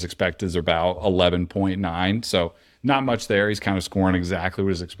fantasy, and his expected is about 11.9. So not much there. He's kind of scoring exactly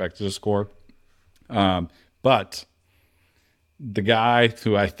what he's expected to score. But the guy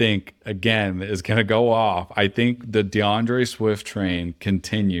who I think, again, is going to go off, I think the DeAndre Swift train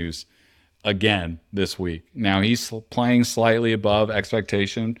continues again this week. Now, he's playing slightly above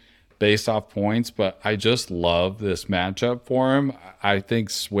expectation based off points, but I just love this matchup for him. I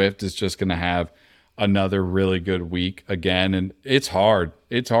think Swift is just going to have another really good week again, and it's hard.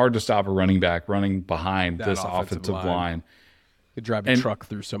 It's hard to stop a running back running behind this offensive line. They drive a truck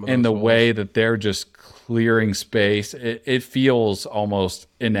through some of those and the holes. way that they're just clearing space, it feels almost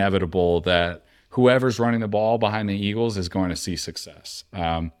inevitable that whoever's running the ball behind the Eagles is going to see success.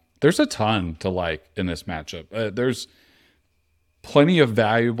 There's a ton to like in this matchup. There's plenty of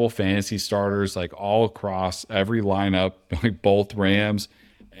valuable fantasy starters like all across every lineup, like both Rams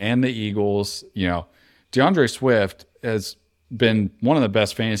and the Eagles. DeAndre Swift has been one of the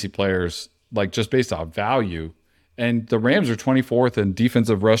best fantasy players, like just based off value. And the Rams are 24th in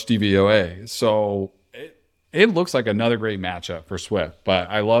defensive rush DVOA. So it looks like another great matchup for Swift. But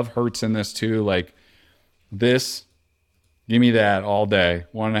I love Hurts in this too. Like this, give me that all day.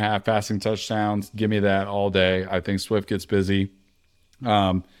 1.5 passing touchdowns. Give me that all day. I think Swift gets busy.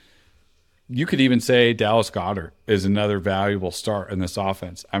 You could even say Dallas Goedert is another valuable start in this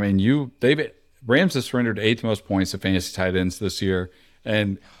offense. I mean, Rams have surrendered 8th most points to fantasy tight ends this year.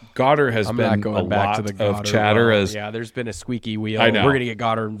 And Goddard has been a lot of chatter as there's been a squeaky wheel. I know. We're gonna get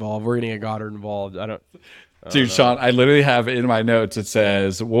Goddard involved. Dude, Sean, I literally have in my notes, it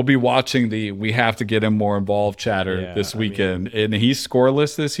says we'll be watching we have to get him more involved chatter this weekend. And he's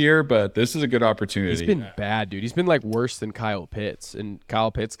scoreless this year, but this is a good opportunity. He's been bad, dude. He's been like worse than Kyle Pitts. And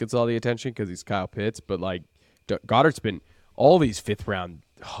Kyle Pitts gets all the attention because he's Kyle Pitts. But like Goddard's been all these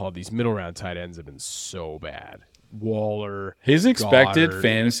these middle round tight ends have been so bad. Waller. His expected Goddard.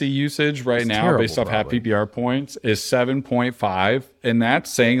 fantasy usage right now, terrible, based off half PPR points, is 7.5. And that's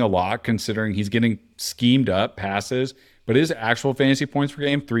saying a lot considering he's getting schemed up passes. But his actual fantasy points per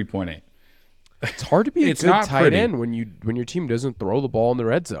game, 3.8. It's hard to be a It's good not tight pretty. end when your team doesn't throw the ball in the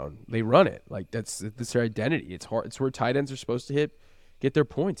red zone. They run it. Like that's their identity. It's hard. It's where tight ends are supposed to get their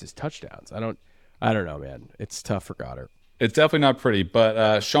points as touchdowns. I don't know, man. It's tough for Goddard. It's definitely not pretty.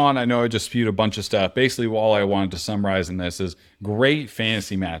 But Sean, I know I just spewed a bunch of stuff. Basically, all I wanted to summarize in this is great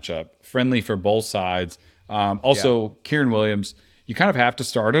fantasy matchup, friendly for both sides. Kieran Williams, you kind of have to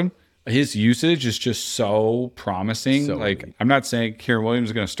start him. His usage is just so promising. I'm not saying Kieran Williams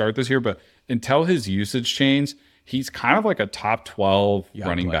is going to start this year, but until his usage changes, he's kind of like a top 12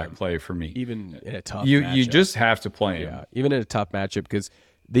 running back play for me. Even in a tough you matchup. just have to play him. Yeah, even in a tough matchup because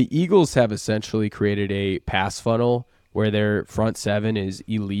the Eagles have essentially created a pass funnel where their front seven is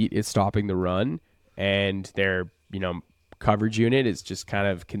elite at stopping the run, and their coverage unit is just kind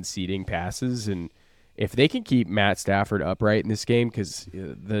of conceding passes. And if they can keep Matt Stafford upright in this game, because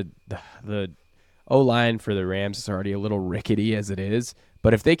the O-line for the Rams is already a little rickety as it is,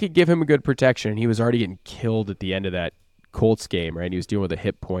 but if they could give him a good protection, and he was already getting killed at the end of that Colts game, right? He was dealing with a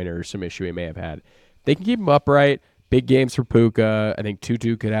hip pointer or some issue he may have had. They can keep him upright. Big games for Puka. I think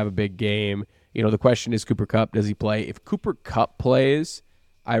Tutu could have a big game. The question is Cooper Kupp. Does he play? If Cooper Kupp plays,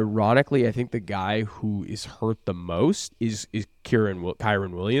 ironically, I think the guy who is hurt the most is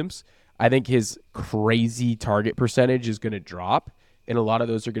Kyren Williams. I think his crazy target percentage is going to drop, and a lot of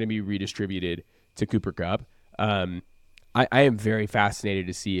those are going to be redistributed to Cooper Kupp. I am very fascinated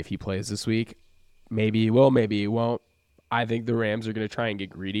to see if he plays this week. Maybe he will, maybe he won't. I think the Rams are going to try and get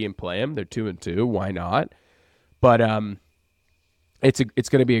greedy and play him. They're 2-2. Why not? But it's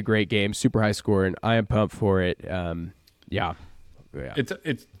going to be a great game, super high scoring. I am pumped for it. Yeah.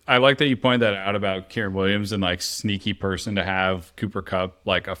 It's. I like that you pointed that out about Kieran Williams and like sneaky person to have Cooper Kupp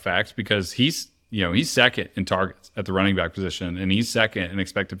like effects, because he's second in targets at the running back position, and he's second in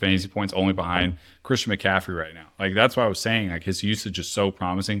expected fantasy points, only behind Christian McCaffrey right now. Like that's why I was saying like his usage is so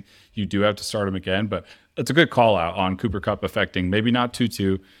promising. You do have to start him again, but it's a good call out on Cooper Kupp affecting maybe not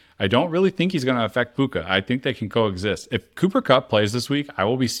Tutu. I don't really think he's going to affect Puka. I think they can coexist. If Cooper Kupp plays this week, I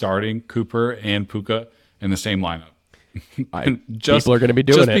will be starting Cooper and Puka in the same lineup. People are going to be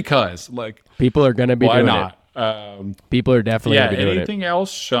doing just it. Just because. Like, people are going to be doing not? it. People are definitely going to be doing it. Anything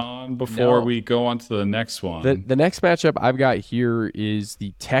else, Sean, before we go on to the next one? The next matchup I've got here is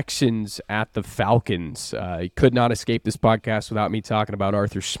the Texans at the Falcons. You could not escape this podcast without me talking about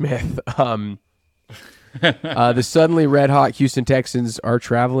Arthur Smith. The suddenly red-hot Houston Texans are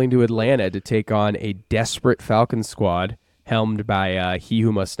traveling to Atlanta to take on a desperate Falcons squad helmed by he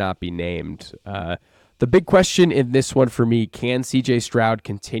who must not be named. The big question in this one for me, can C.J. Stroud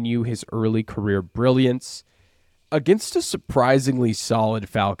continue his early career brilliance against a surprisingly solid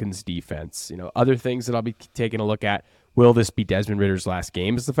Falcons defense? Other things that I'll be taking a look at, will this be Desmond Ridder's last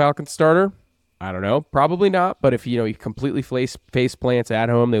game as the Falcons starter? I don't know. Probably not. But if he completely face plants at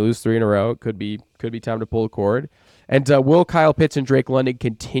home, they lose 3 in a row, it could be time to pull a cord. And will Kyle Pitts and Drake London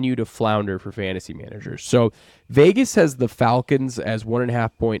continue to flounder for fantasy managers? So Vegas has the Falcons as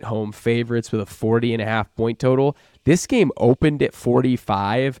 1.5 point home favorites with a 40.5 point total. This game opened at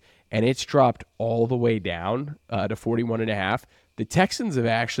 45, and it's dropped all the way down to 41.5. The Texans have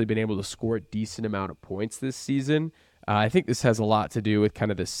actually been able to score a decent amount of points this season. I think this has a lot to do with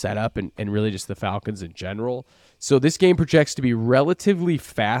kind of the setup and really just the Falcons in general. So this game projects to be relatively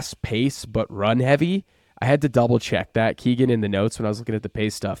fast-paced but run-heavy. I had to double-check that, Keegan, in the notes when I was looking at the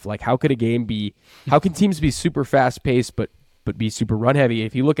pace stuff. Like, how can teams be super fast-paced but be super run-heavy?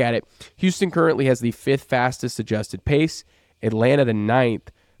 If you look at it, Houston currently has the 5th fastest adjusted pace, Atlanta the 9th,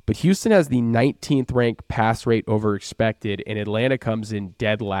 but Houston has the 19th ranked pass rate over expected, and Atlanta comes in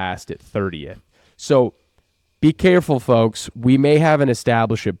dead last at 30th. So be careful, folks. We may have an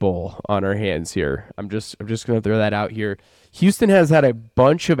establish it bowl on our hands here. I'm just going to throw that out here. Houston has had a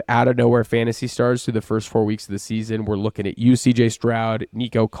bunch of out-of-nowhere fantasy stars through the first 4 weeks of the season. We're looking at you, C.J. Stroud,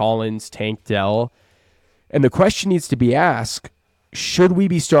 Nico Collins, Tank Dell. And the question needs to be asked, should we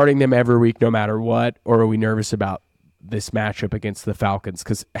be starting them every week no matter what, or are we nervous about this matchup against the Falcons?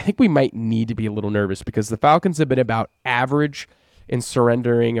 Because I think we might need to be a little nervous because the Falcons have been about average in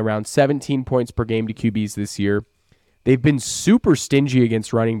surrendering around 17 points per game to QBs this year. They've been super stingy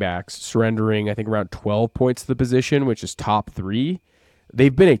against running backs, surrendering, I think, around 12 points to the position, which is top 3.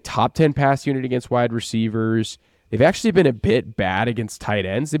 They've been a top 10 pass unit against wide receivers. They've actually been a bit bad against tight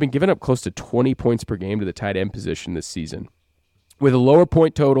ends. They've been giving up close to 20 points per game to the tight end position this season. With a lower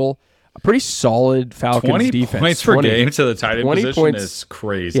point total, a pretty solid Falcons 20 defense. 20 points per game to the tight end position points, is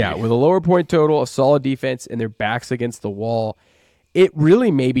crazy. Yeah, with a lower point total, a solid defense, and their backs against the wall. It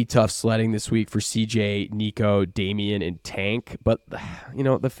really may be tough sledding this week for CJ, Nico, Damian, and Tank. But,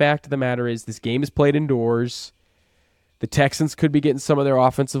 the fact of the matter is this game is played indoors. The Texans could be getting some of their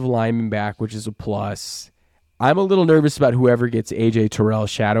offensive linemen back, which is a plus. I'm a little nervous about whoever gets A.J. Terrell's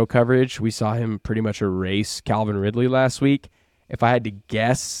shadow coverage. We saw him pretty much erase Calvin Ridley last week. If I had to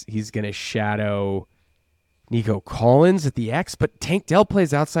guess, he's going to shadow Nico Collins at the X, but Tank Dell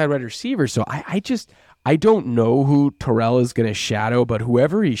plays outside wide receiver, so I don't know who Terrell is going to shadow, but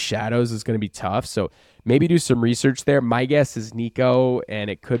whoever he shadows is going to be tough, so maybe do some research there. My guess is Nico, and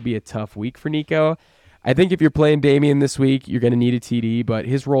it could be a tough week for Nico. I think if you're playing Damian this week, you're going to need a TD, but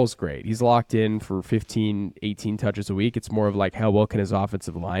his role is great. He's locked in for 15, 18 touches a week. It's more of like how well can his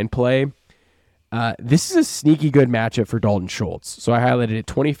offensive line play. This is a sneaky good matchup for Dalton Schultz. So I highlighted it,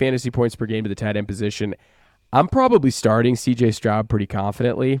 20 fantasy points per game to the tight end position. I'm probably starting CJ Stroud pretty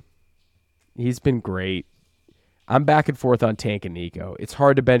confidently. He's been great. I'm back and forth on Tank and Nico. It's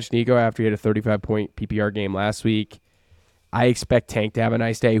hard to bench Nico after he had a 35-point PPR game last week. I expect Tank to have a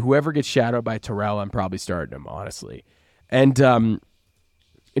nice day. Whoever gets shadowed by Terrell, I'm probably starting him, honestly. And,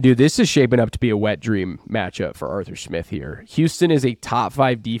 dude, this is shaping up to be a wet dream matchup for Arthur Smith here. Houston is a top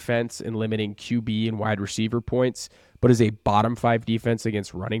 5 defense in limiting QB and wide receiver points, but is a bottom 5 defense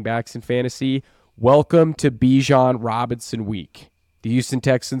against running backs in fantasy. Welcome to Bijan Robinson week. The Houston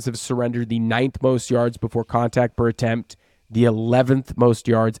Texans have surrendered the 9th most yards before contact per attempt, the 11th most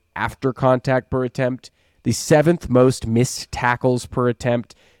yards after contact per attempt, the 7th most missed tackles per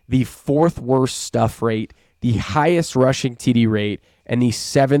attempt, the 4th worst stuff rate, the highest rushing TD rate, and the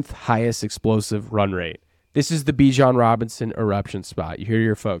 7th highest explosive run rate. This is the Bijan Robinson eruption spot. You hear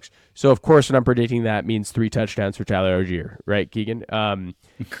your folks. So, of course, when I'm predicting that means 3 touchdowns for Tyler Algier, right, Keegan? I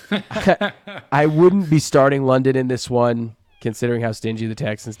wouldn't be starting London in this one, considering how stingy the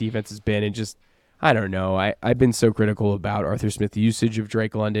Texans defense has been, and just, I don't know. I've been so critical about Arthur Smith's usage of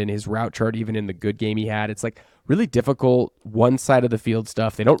Drake London, his route chart, even in the good game he had. It's like really difficult one side of the field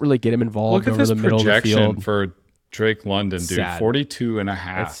stuff. They don't really get him involved over the middle of the field. For Drake London, dude, sad. 42 and a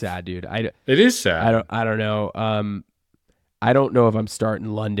half. It's sad, dude. It is sad. I don't know. I don't know if I'm starting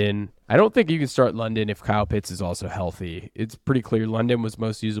London. I don't think you can start London if Kyle Pitts is also healthy. It's pretty clear London was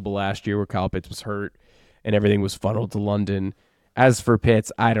most usable last year where Kyle Pitts was hurt and everything was funneled to London. As for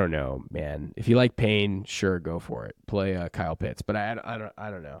Pitts, I don't know, man. If you like pain, sure, go for it. Play Kyle Pitts, but I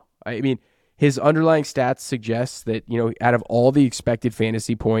don't know. I mean, his underlying stats suggest that, out of all the expected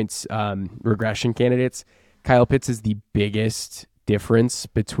fantasy points regression candidates, Kyle Pitts is the biggest difference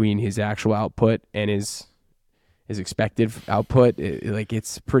between his actual output and his expected output.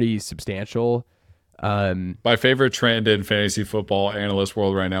 It's pretty substantial. My favorite trend in fantasy football analyst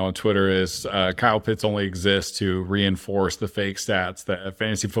world right now on Twitter is Kyle Pitts only exists to reinforce the fake stats that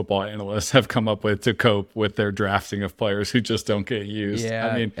fantasy football analysts have come up with to cope with their drafting of players who just don't get used. Yeah,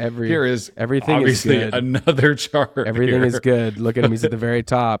 I mean, everything obviously is good. Another chart. Everything here. is good. Look at him; he's at the very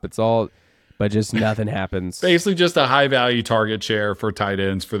top. It's all, but just nothing happens. Basically, just a high value target share for tight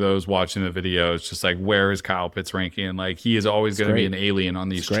ends for those watching the video. It's just like, where is Kyle Pitts ranking? Like, he is always going to be an alien on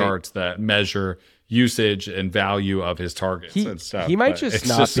these charts that measure usage and value of his targets and stuff. He might but just it's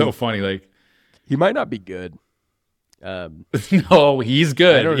not just be, so funny. Like, he might not be good. No, he's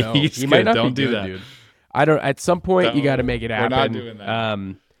good. I don't know. He might not don't be do good, that. Dude. I don't. At some point, you got to make it happen. We're not doing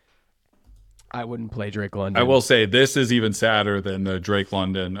that. I wouldn't play Drake I London. will say this is even sadder than the Drake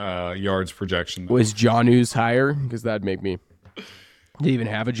London yards projection. Was Jonnu's higher? Because that'd make me. Do they even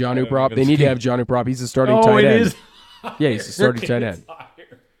have a I Jonnu don't prop? even They need to have think. Jonnu prop. He's a starting Oh, tight it end. is. Yeah, he's a starting tight It's end.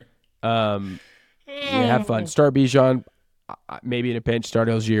 higher. Yeah, have fun. Start Bijan. Maybe in a pinch, start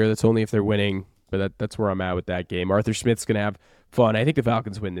Algier. That's only if they're winning. But that's where I'm at with that game. Arthur Smith's going to have fun. I think the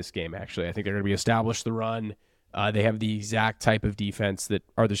Falcons win this game, actually. I think they're going to be establish the run. They have the exact type of defense that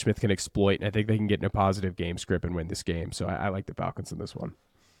Arthur Smith can exploit, and I think they can get in a positive game script and win this game. So I like the Falcons in this one.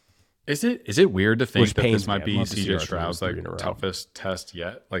 Is it weird to think Which that pains this me. might I'd be love to see CJ Arthur Stroud's lose like 3 in a row. toughest test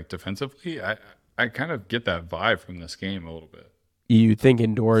yet, like defensively? I kind of get that vibe from this game a little bit. You think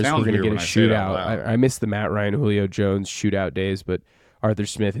indoors Sounds we're going to weird get a when I say it out shootout. loud. I miss the Matt Ryan, Julio Jones shootout days, but Arthur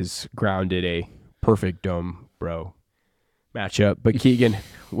Smith has grounded a perfect dome, bro, matchup. But Keegan,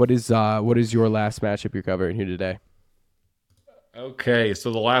 what is your last matchup you're covering here today? Okay,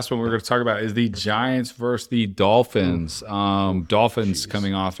 so the last one we're going to talk about is the Giants versus the Dolphins. Dolphins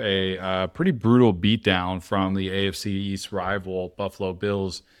coming off a pretty brutal beatdown from the AFC East rival Buffalo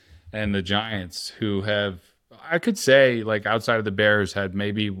Bills, and the Giants, who have, I could say, like outside of the Bears, had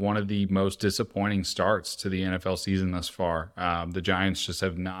maybe one of the most disappointing starts to the NFL season thus far. The Giants just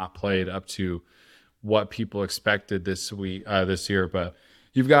have not played up to what people expected this year. But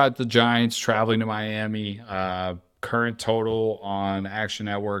you've got the Giants traveling to Miami. Current total on Action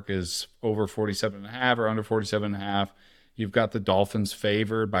Network is over 47.5 or under 47.5. You've got the Dolphins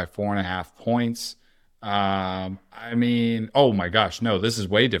favored by 4.5 points. I mean, oh my gosh, no, this is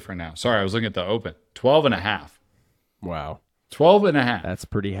way different now. Sorry, I was looking at the open. 12.5. Wow. 12.5. That's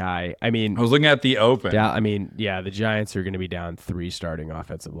pretty high. I mean, I was looking at the open. the Giants are going to be down 3 starting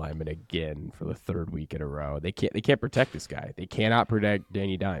offensive linemen again for the 3rd week in a row. They can't protect this guy. They cannot protect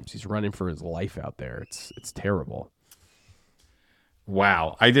Danny Dimes. He's running for his life out there. It's terrible.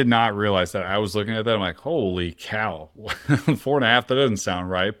 Wow, I did not realize that. I was looking at that. I'm like, holy cow, 4.5. That doesn't sound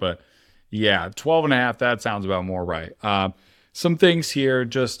right, but yeah, 12.5. That sounds about more right. Some things here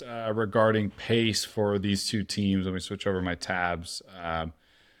just regarding pace for these two teams. Let me switch over my tabs.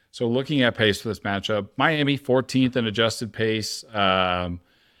 So looking at pace for this matchup, Miami 14th in adjusted pace. And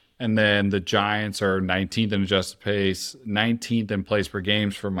then the Giants are 19th in adjusted pace, 19th in plays per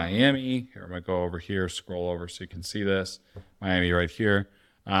games for Miami. Here, I'm going to go over here, scroll over so you can see this. Miami right here.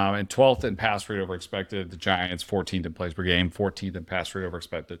 And 12th in pass rate over expected. The Giants 14th in plays per game, 14th in pass rate over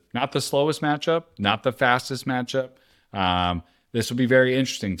expected. Not the slowest matchup, not the fastest matchup. This will be very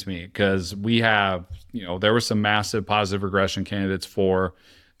interesting to me because we have, there were some massive positive regression candidates for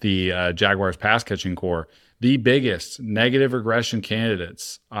the Jaguars pass catching core. The biggest negative regression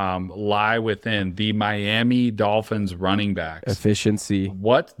candidates lie within the Miami Dolphins running backs. Efficiency.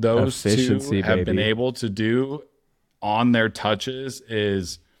 What those two have been baby. able to do on their touches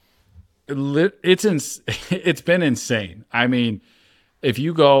is it's been insane. I mean, if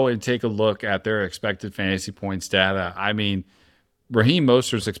you go and take a look at their expected fantasy points data, I mean, Raheem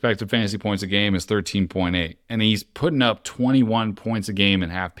Mostert's expected fantasy points a game is 13.8, and he's putting up 21 points a game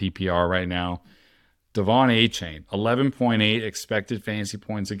in half PPR right now. Devon Achane, 11.8 expected fantasy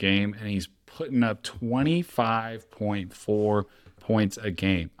points a game, and he's putting up 25.4 points a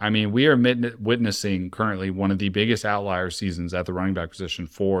game. I mean, we are witnessing currently one of the biggest outlier seasons at the running back position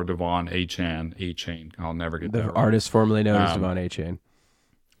for Devon Achane. I'll never get that The right. artist formerly known as Devon Achane.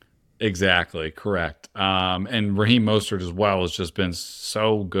 Exactly, correct. And Raheem Mostert as well has just been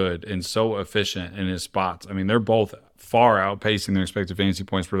so good and so efficient in his spots. I mean, they're both far outpacing their expected fantasy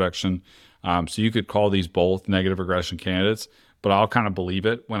points production. So you could call these both negative regression candidates, but I'll kind of believe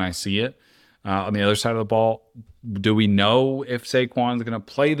it when I see it. On the other side of the ball, do we know if Saquon's going to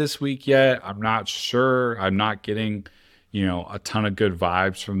play this week yet? I'm not sure. I'm not getting, a ton of good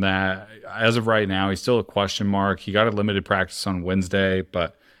vibes from that. As of right now, he's still a question mark. He got a limited practice on Wednesday,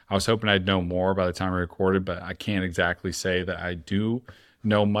 but I was hoping I'd know more by the time I recorded, but I can't exactly say that I do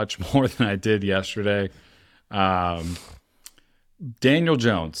know much more than I did yesterday. Daniel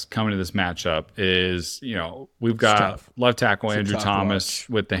Jones coming to this matchup is, we've got left tackle Andrew Thomas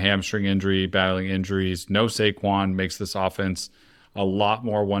with the hamstring injury, battling injuries. No Saquon makes this offense a lot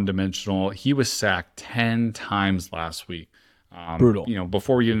more one-dimensional. He was sacked 10 times last week. Brutal.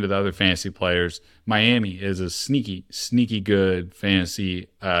 Before we get into the other fantasy players, Miami is a sneaky good fantasy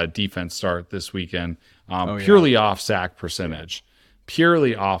defense start this weekend, purely off sack percentage,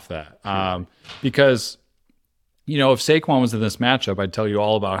 purely off that. Because, if Saquon was in this matchup, I'd tell you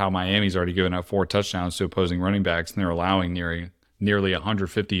all about how Miami's already given up 4 touchdowns to opposing running backs, and they're allowing nearly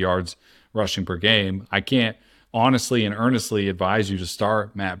 150 yards rushing per game. I can't honestly and earnestly advise you to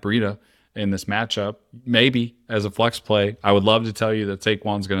start Matt Breida in this matchup, maybe as a flex play. I would love to tell you that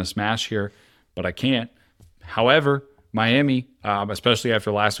Saquon's going to smash here, but I can't. However, Miami, especially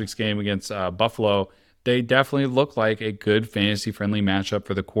after last week's game against Buffalo, they definitely look like a good fantasy-friendly matchup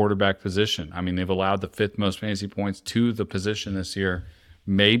for the quarterback position. I mean, they've allowed the 5th most fantasy points to the position this year.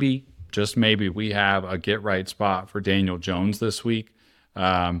 Maybe, just maybe, we have a get-right spot for Daniel Jones this week.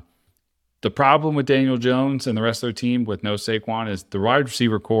 The problem with Daniel Jones and the rest of their team with no Saquon is the wide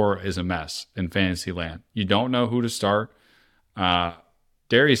receiver core is a mess in fantasy land. You don't know who to start.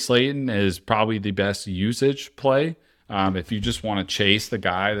 Darius Slayton is probably the best usage play. If you just want to chase the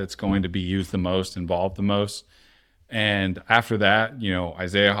guy that's going to be used the most, involved the most. And after that,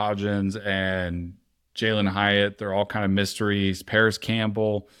 Isaiah Hodgins and Jalen Hyatt, they're all kind of mysteries. Paris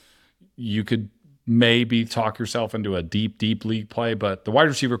Campbell, you could maybe talk yourself into a deep league play, but the wide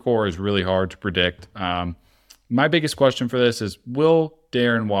receiver core is really hard to predict. My biggest question for this is, will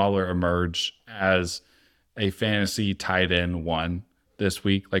Darren Waller emerge as a fantasy tight end 1 this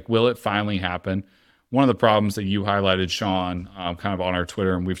week? Like, will it finally happen? One of the problems that you highlighted, Sean, kind of on our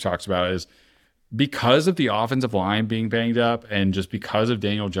Twitter, and we've talked about, is because of the offensive line being banged up and just because of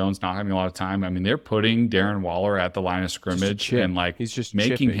Daniel Jones not having a lot of time. I mean, they're putting Darren Waller at the line of scrimmage and like he's just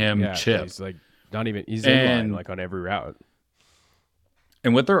making chipping. him chip. He's like he's in line like on every route.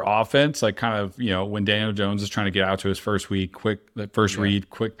 And with their offense, like kind of, when Daniel Jones is trying to get out to his first read,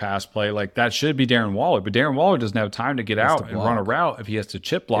 quick pass play, like that should be Darren Waller. But Darren Waller doesn't have time to get out and run a route if he has to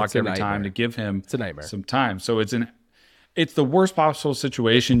chip block every time to give him some time. So it's the worst possible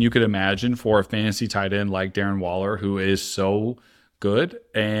situation you could imagine for a fantasy tight end like Darren Waller, who is so good,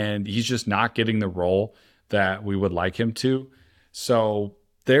 and he's just not getting the role that we would like him to. So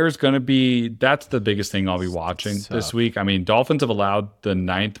there's going to be, that's the biggest thing I'll be watching this week. I mean, Dolphins have allowed the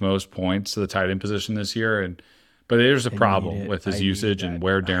 9th most points to the tight end position this year, but there's a problem with his usage and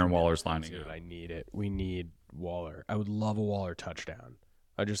where Darren Waller's lining up. I need it. We need Waller. I would love a Waller touchdown.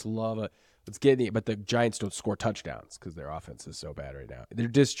 I just love it. Let's get it. But the Giants don't score touchdowns because their offense is so bad right now. They're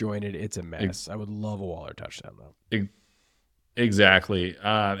disjointed. It's a mess. I would love a Waller touchdown, though. Exactly.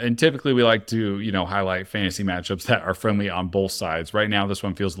 And typically we like to, highlight fantasy matchups that are friendly on both sides. Right now, this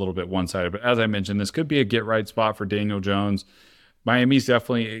one feels a little bit one-sided. But as I mentioned, this could be a get-right spot for Daniel Jones. Miami's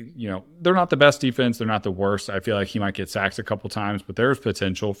definitely, they're not the best defense. They're not the worst. I feel like he might get sacked a couple times. But there's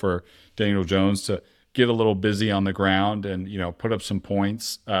potential for Daniel Jones to get a little busy on the ground and, put up some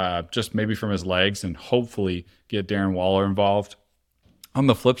points just maybe from his legs and hopefully get Darren Waller involved. On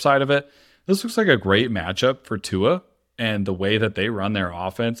the flip side of it, this looks like a great matchup for Tua. And the way that they run their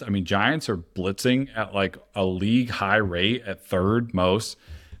offense, I mean, Giants are blitzing at like a league high rate at 3rd most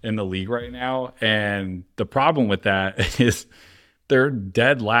in the league right now. And the problem with that is they're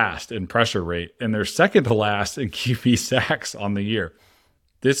dead last in pressure rate and they're 2nd to last in QB sacks on the year.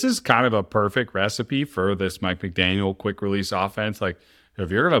 This is kind of a perfect recipe for this Mike McDaniel quick release offense. Like,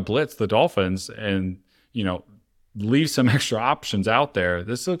 if you're going to blitz the Dolphins and, leave some extra options out there,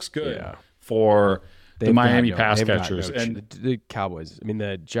 this looks good for the Miami pass catchers. And the Cowboys, I mean,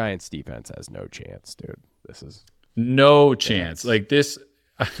 the Giants defense has no chance, dude. This is no chance. Like this,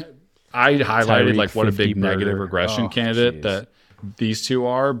 I highlighted like what a big negative regression candidate that these two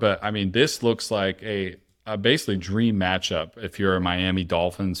are. But I mean, this looks like a basically dream matchup if you're a Miami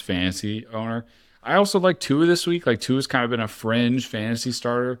Dolphins fantasy owner. I also like Tua this week. Like Tua's kind of been a fringe fantasy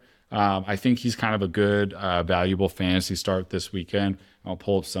starter. I think he's kind of a good, valuable fantasy start this weekend. I'll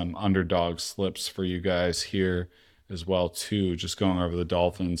pull up some underdog slips for you guys here as well, too, just going over the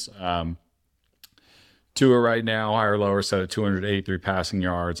Dolphins. Tua right now, higher or lower, set at 283 passing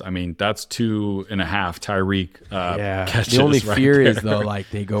yards. I mean, that's 2.5 Tyreek catches. The only right fear there. is, though, like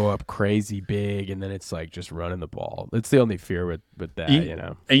they go up crazy big and then it's like just running the ball. It's the only fear with that,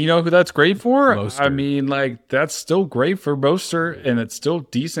 And you know who that's great for? Mostert. I mean, like, that's still great for Mostert, and it's still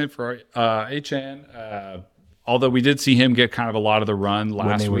decent for HN. Although we did see him get kind of a lot of the run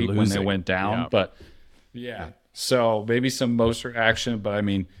last week when they went down. Yeah. But, so maybe some Mostert action. But, I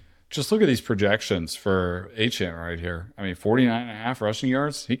mean, just look at these projections for HN right here. I mean, 49.5 rushing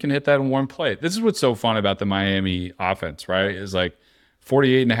yards. He can hit that in one play. This is what's so fun about the Miami offense, right? Is like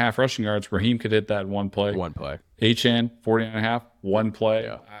 48.5 rushing yards. Raheem could hit that in one play. One play. HN, 49.5, one play.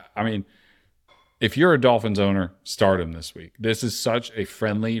 Yeah. I mean, if you're a Dolphins owner, start him this week. This is such a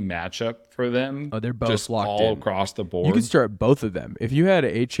friendly matchup for them. Oh, they're both just locked all in. Across the board. You could start both of them. If you had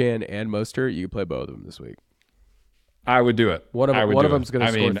HN and Mostert, you could play both of them this week. I would do it. One of them's going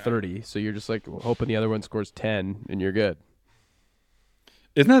to score 30, so you're just like hoping the other one scores 10, and you're good.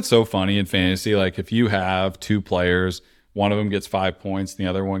 Isn't that so funny in fantasy? Like if you have two players, one of them gets 5 points, the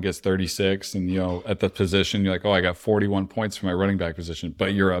other one gets 36, and at the position you're like, oh, I got 41 points for my running back position,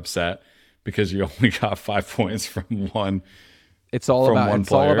 but you're upset because you only got 5 points from one It's all from about one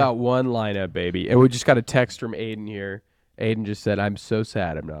it's all player. about one lineup, baby. And we just got a text from Aiden here. Aiden just said, "I'm so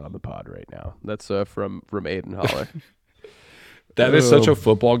sad I'm not on the pod right now." That's from Aiden Holler. That is such a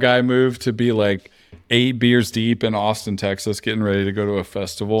football guy move to be like 8 beers deep in Austin, Texas, getting ready to go to a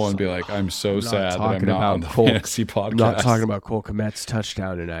festival and be like, "I'm so sad that I'm not on the fantasy podcast." I'm not talking about Cole Kmet's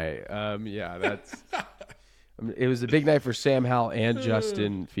touchdown tonight. Yeah, that's. It was a big night for Sam Howell and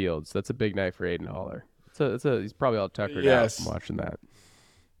Justin Fields. That's a big night for Aiden Holler. He's probably all tuckered out from watching that.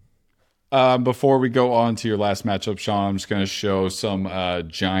 Before we go on to your last matchup, Sean, I'm just going to show some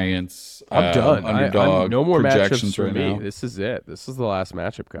Giants. I'm done. Underdog no more projections matchups for right me. now. This is it. This is the last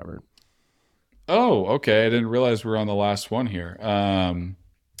matchup covered. Oh, okay. I didn't realize we were on the last one here.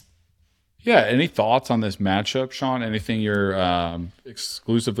 Yeah. Any thoughts on this matchup, Sean? Anything you're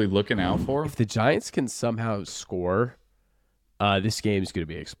exclusively looking out for? If the Giants can somehow score, this game is going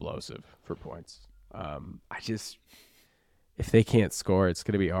to be explosive for points. If they can't score, it's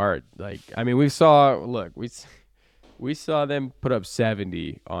going to be hard. We saw them put up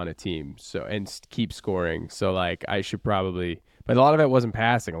 70 on a team, and keep scoring. So I should probably, but a lot of it wasn't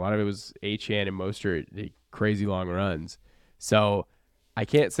passing. A lot of it was Achane and Mostert, crazy long runs. So I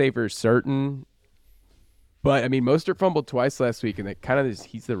can't say for certain, but Mostert fumbled twice last week, and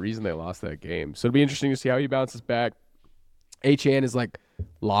he's the reason they lost that game. So it'll be interesting to see how he bounces back. Achane is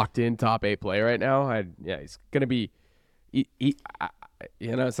locked in top 8 play right now. He's going to be. It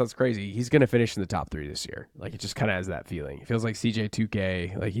sounds crazy. He's going to finish in the top 3 this year. It just kind of has that feeling. It feels like CJ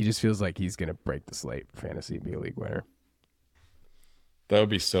 2K. He just feels like he's going to break the slate for fantasy and be a league winner. That would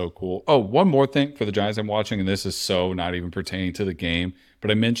be so cool. Oh, one more thing for the Giants I'm watching, and this is so not even pertaining to the game,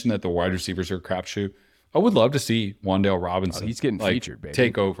 but I mentioned that the wide receivers are a crapshoot. I would love to see Wan'Dale Robinson. He's getting featured, baby.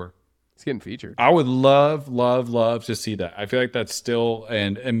 Take over. He's getting featured. I would love to see that. I feel like that's still,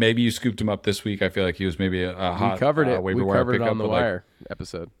 and maybe you scooped him up this week. I feel like he was maybe a hot waiver wire covered it pickup on the wire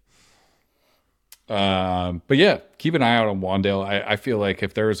episode. But yeah, keep an eye out on Wan'Dale. I feel like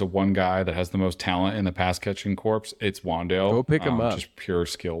if there is a one guy that has the most talent in the pass catching corps, it's Wan'Dale. Go pick him up. Just pure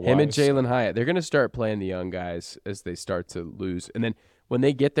skill wise. Him and Jalen Hyatt. They're going to start playing the young guys as they start to lose. And then when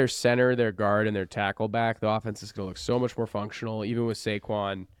they get their center, their guard, and their tackle back, the offense is going to look so much more functional. Even with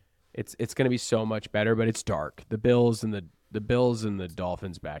Saquon, it's going to be so much better. But it's dark. The Bills and the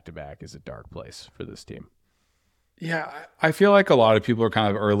Dolphins back to back is a dark place for this team. Yeah, I feel like a lot of people are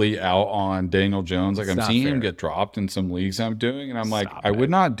kind of early out on Daniel Jones. I'm seeing him get dropped in some leagues I'm doing, and I'm I would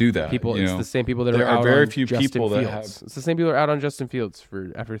not do that. It's the same people that there are out very on few Justin people Fields. that have. It's the same people that are out on Justin Fields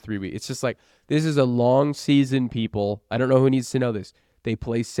after 3 weeks. It's just this is a long season, people. I don't know who needs to know this. They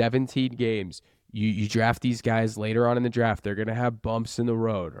play 17 games. You draft these guys later on in the draft. They're going to have bumps in the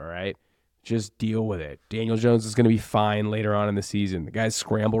road, all right? Just deal with it. Daniel Jones is going to be fine later on in the season. The guy's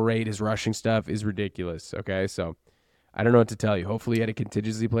scramble rate, his rushing stuff is ridiculous, okay? So I don't know what to tell you. Hopefully you had a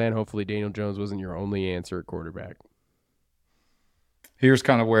contingency plan. Hopefully Daniel Jones wasn't your only answer at quarterback. Here's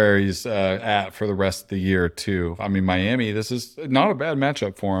kind of where he's at for the rest of the year, too. Miami, this is not a bad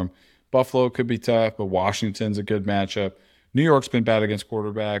matchup for him. Buffalo could be tough, but Washington's a good matchup. New York's been bad against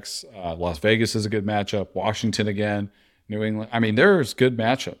quarterbacks. Las Vegas is a good matchup. Washington again. New England. There's good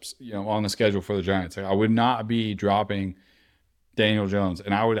matchups, on the schedule for the Giants. I would not be dropping Daniel Jones,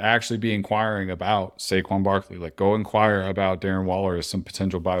 and I would actually be inquiring about Saquon Barkley. Go inquire about Darren Waller as some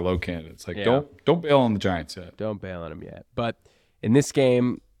potential buy low candidates. Don't bail on the Giants yet. Don't bail on him yet. But in this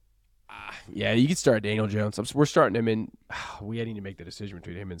game, you can start Daniel Jones. We're starting him in. We need to make the decision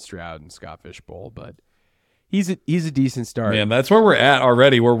between him and Stroud and Scott Fishbowl, but he's a decent start. Man, that's where we're at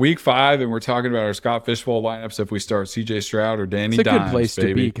already. We're week 5, and we're talking about our Scott Fishbowl lineups if we start C.J. Stroud or Danny Dimes. It's a good place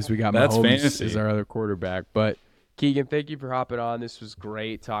to be because we got That's Mahomes fantasy. as our other quarterback. But Keegan, thank you for hopping on. This was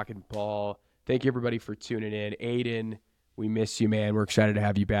great talking ball. Thank you, everybody, for tuning in. Aiden, we miss you, man. We're excited to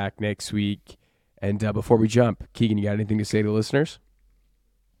have you back next week. And before we jump, Keegan, you got anything to say to listeners?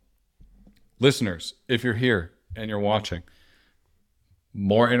 Listeners, if you're here and you're watching,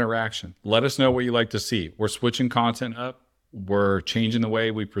 more interaction. Let us know what you like to see. We're switching content up. We're changing the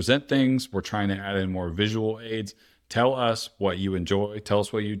way we present things. We're trying to add in more visual aids. Tell us what you enjoy. Tell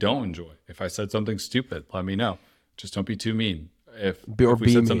us what you don't enjoy. If I said something stupid, let me know. Just don't be too mean. If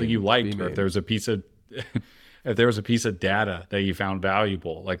we said something you liked, or if there's a piece of if there was a piece of data that you found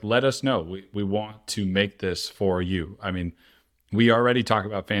valuable, let us know. We want to make this for you. We already talk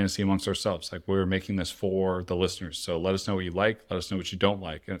about fantasy amongst ourselves. We're making this for the listeners. So let us know what you like. Let us know what you don't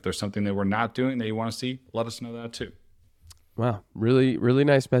like. And if there's something that we're not doing that you want to see, let us know that too. Wow. Really, really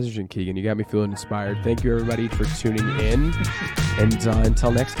nice messaging, Keegan. You got me feeling inspired. Thank you, everybody, for tuning in. And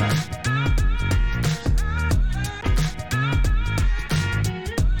until next time.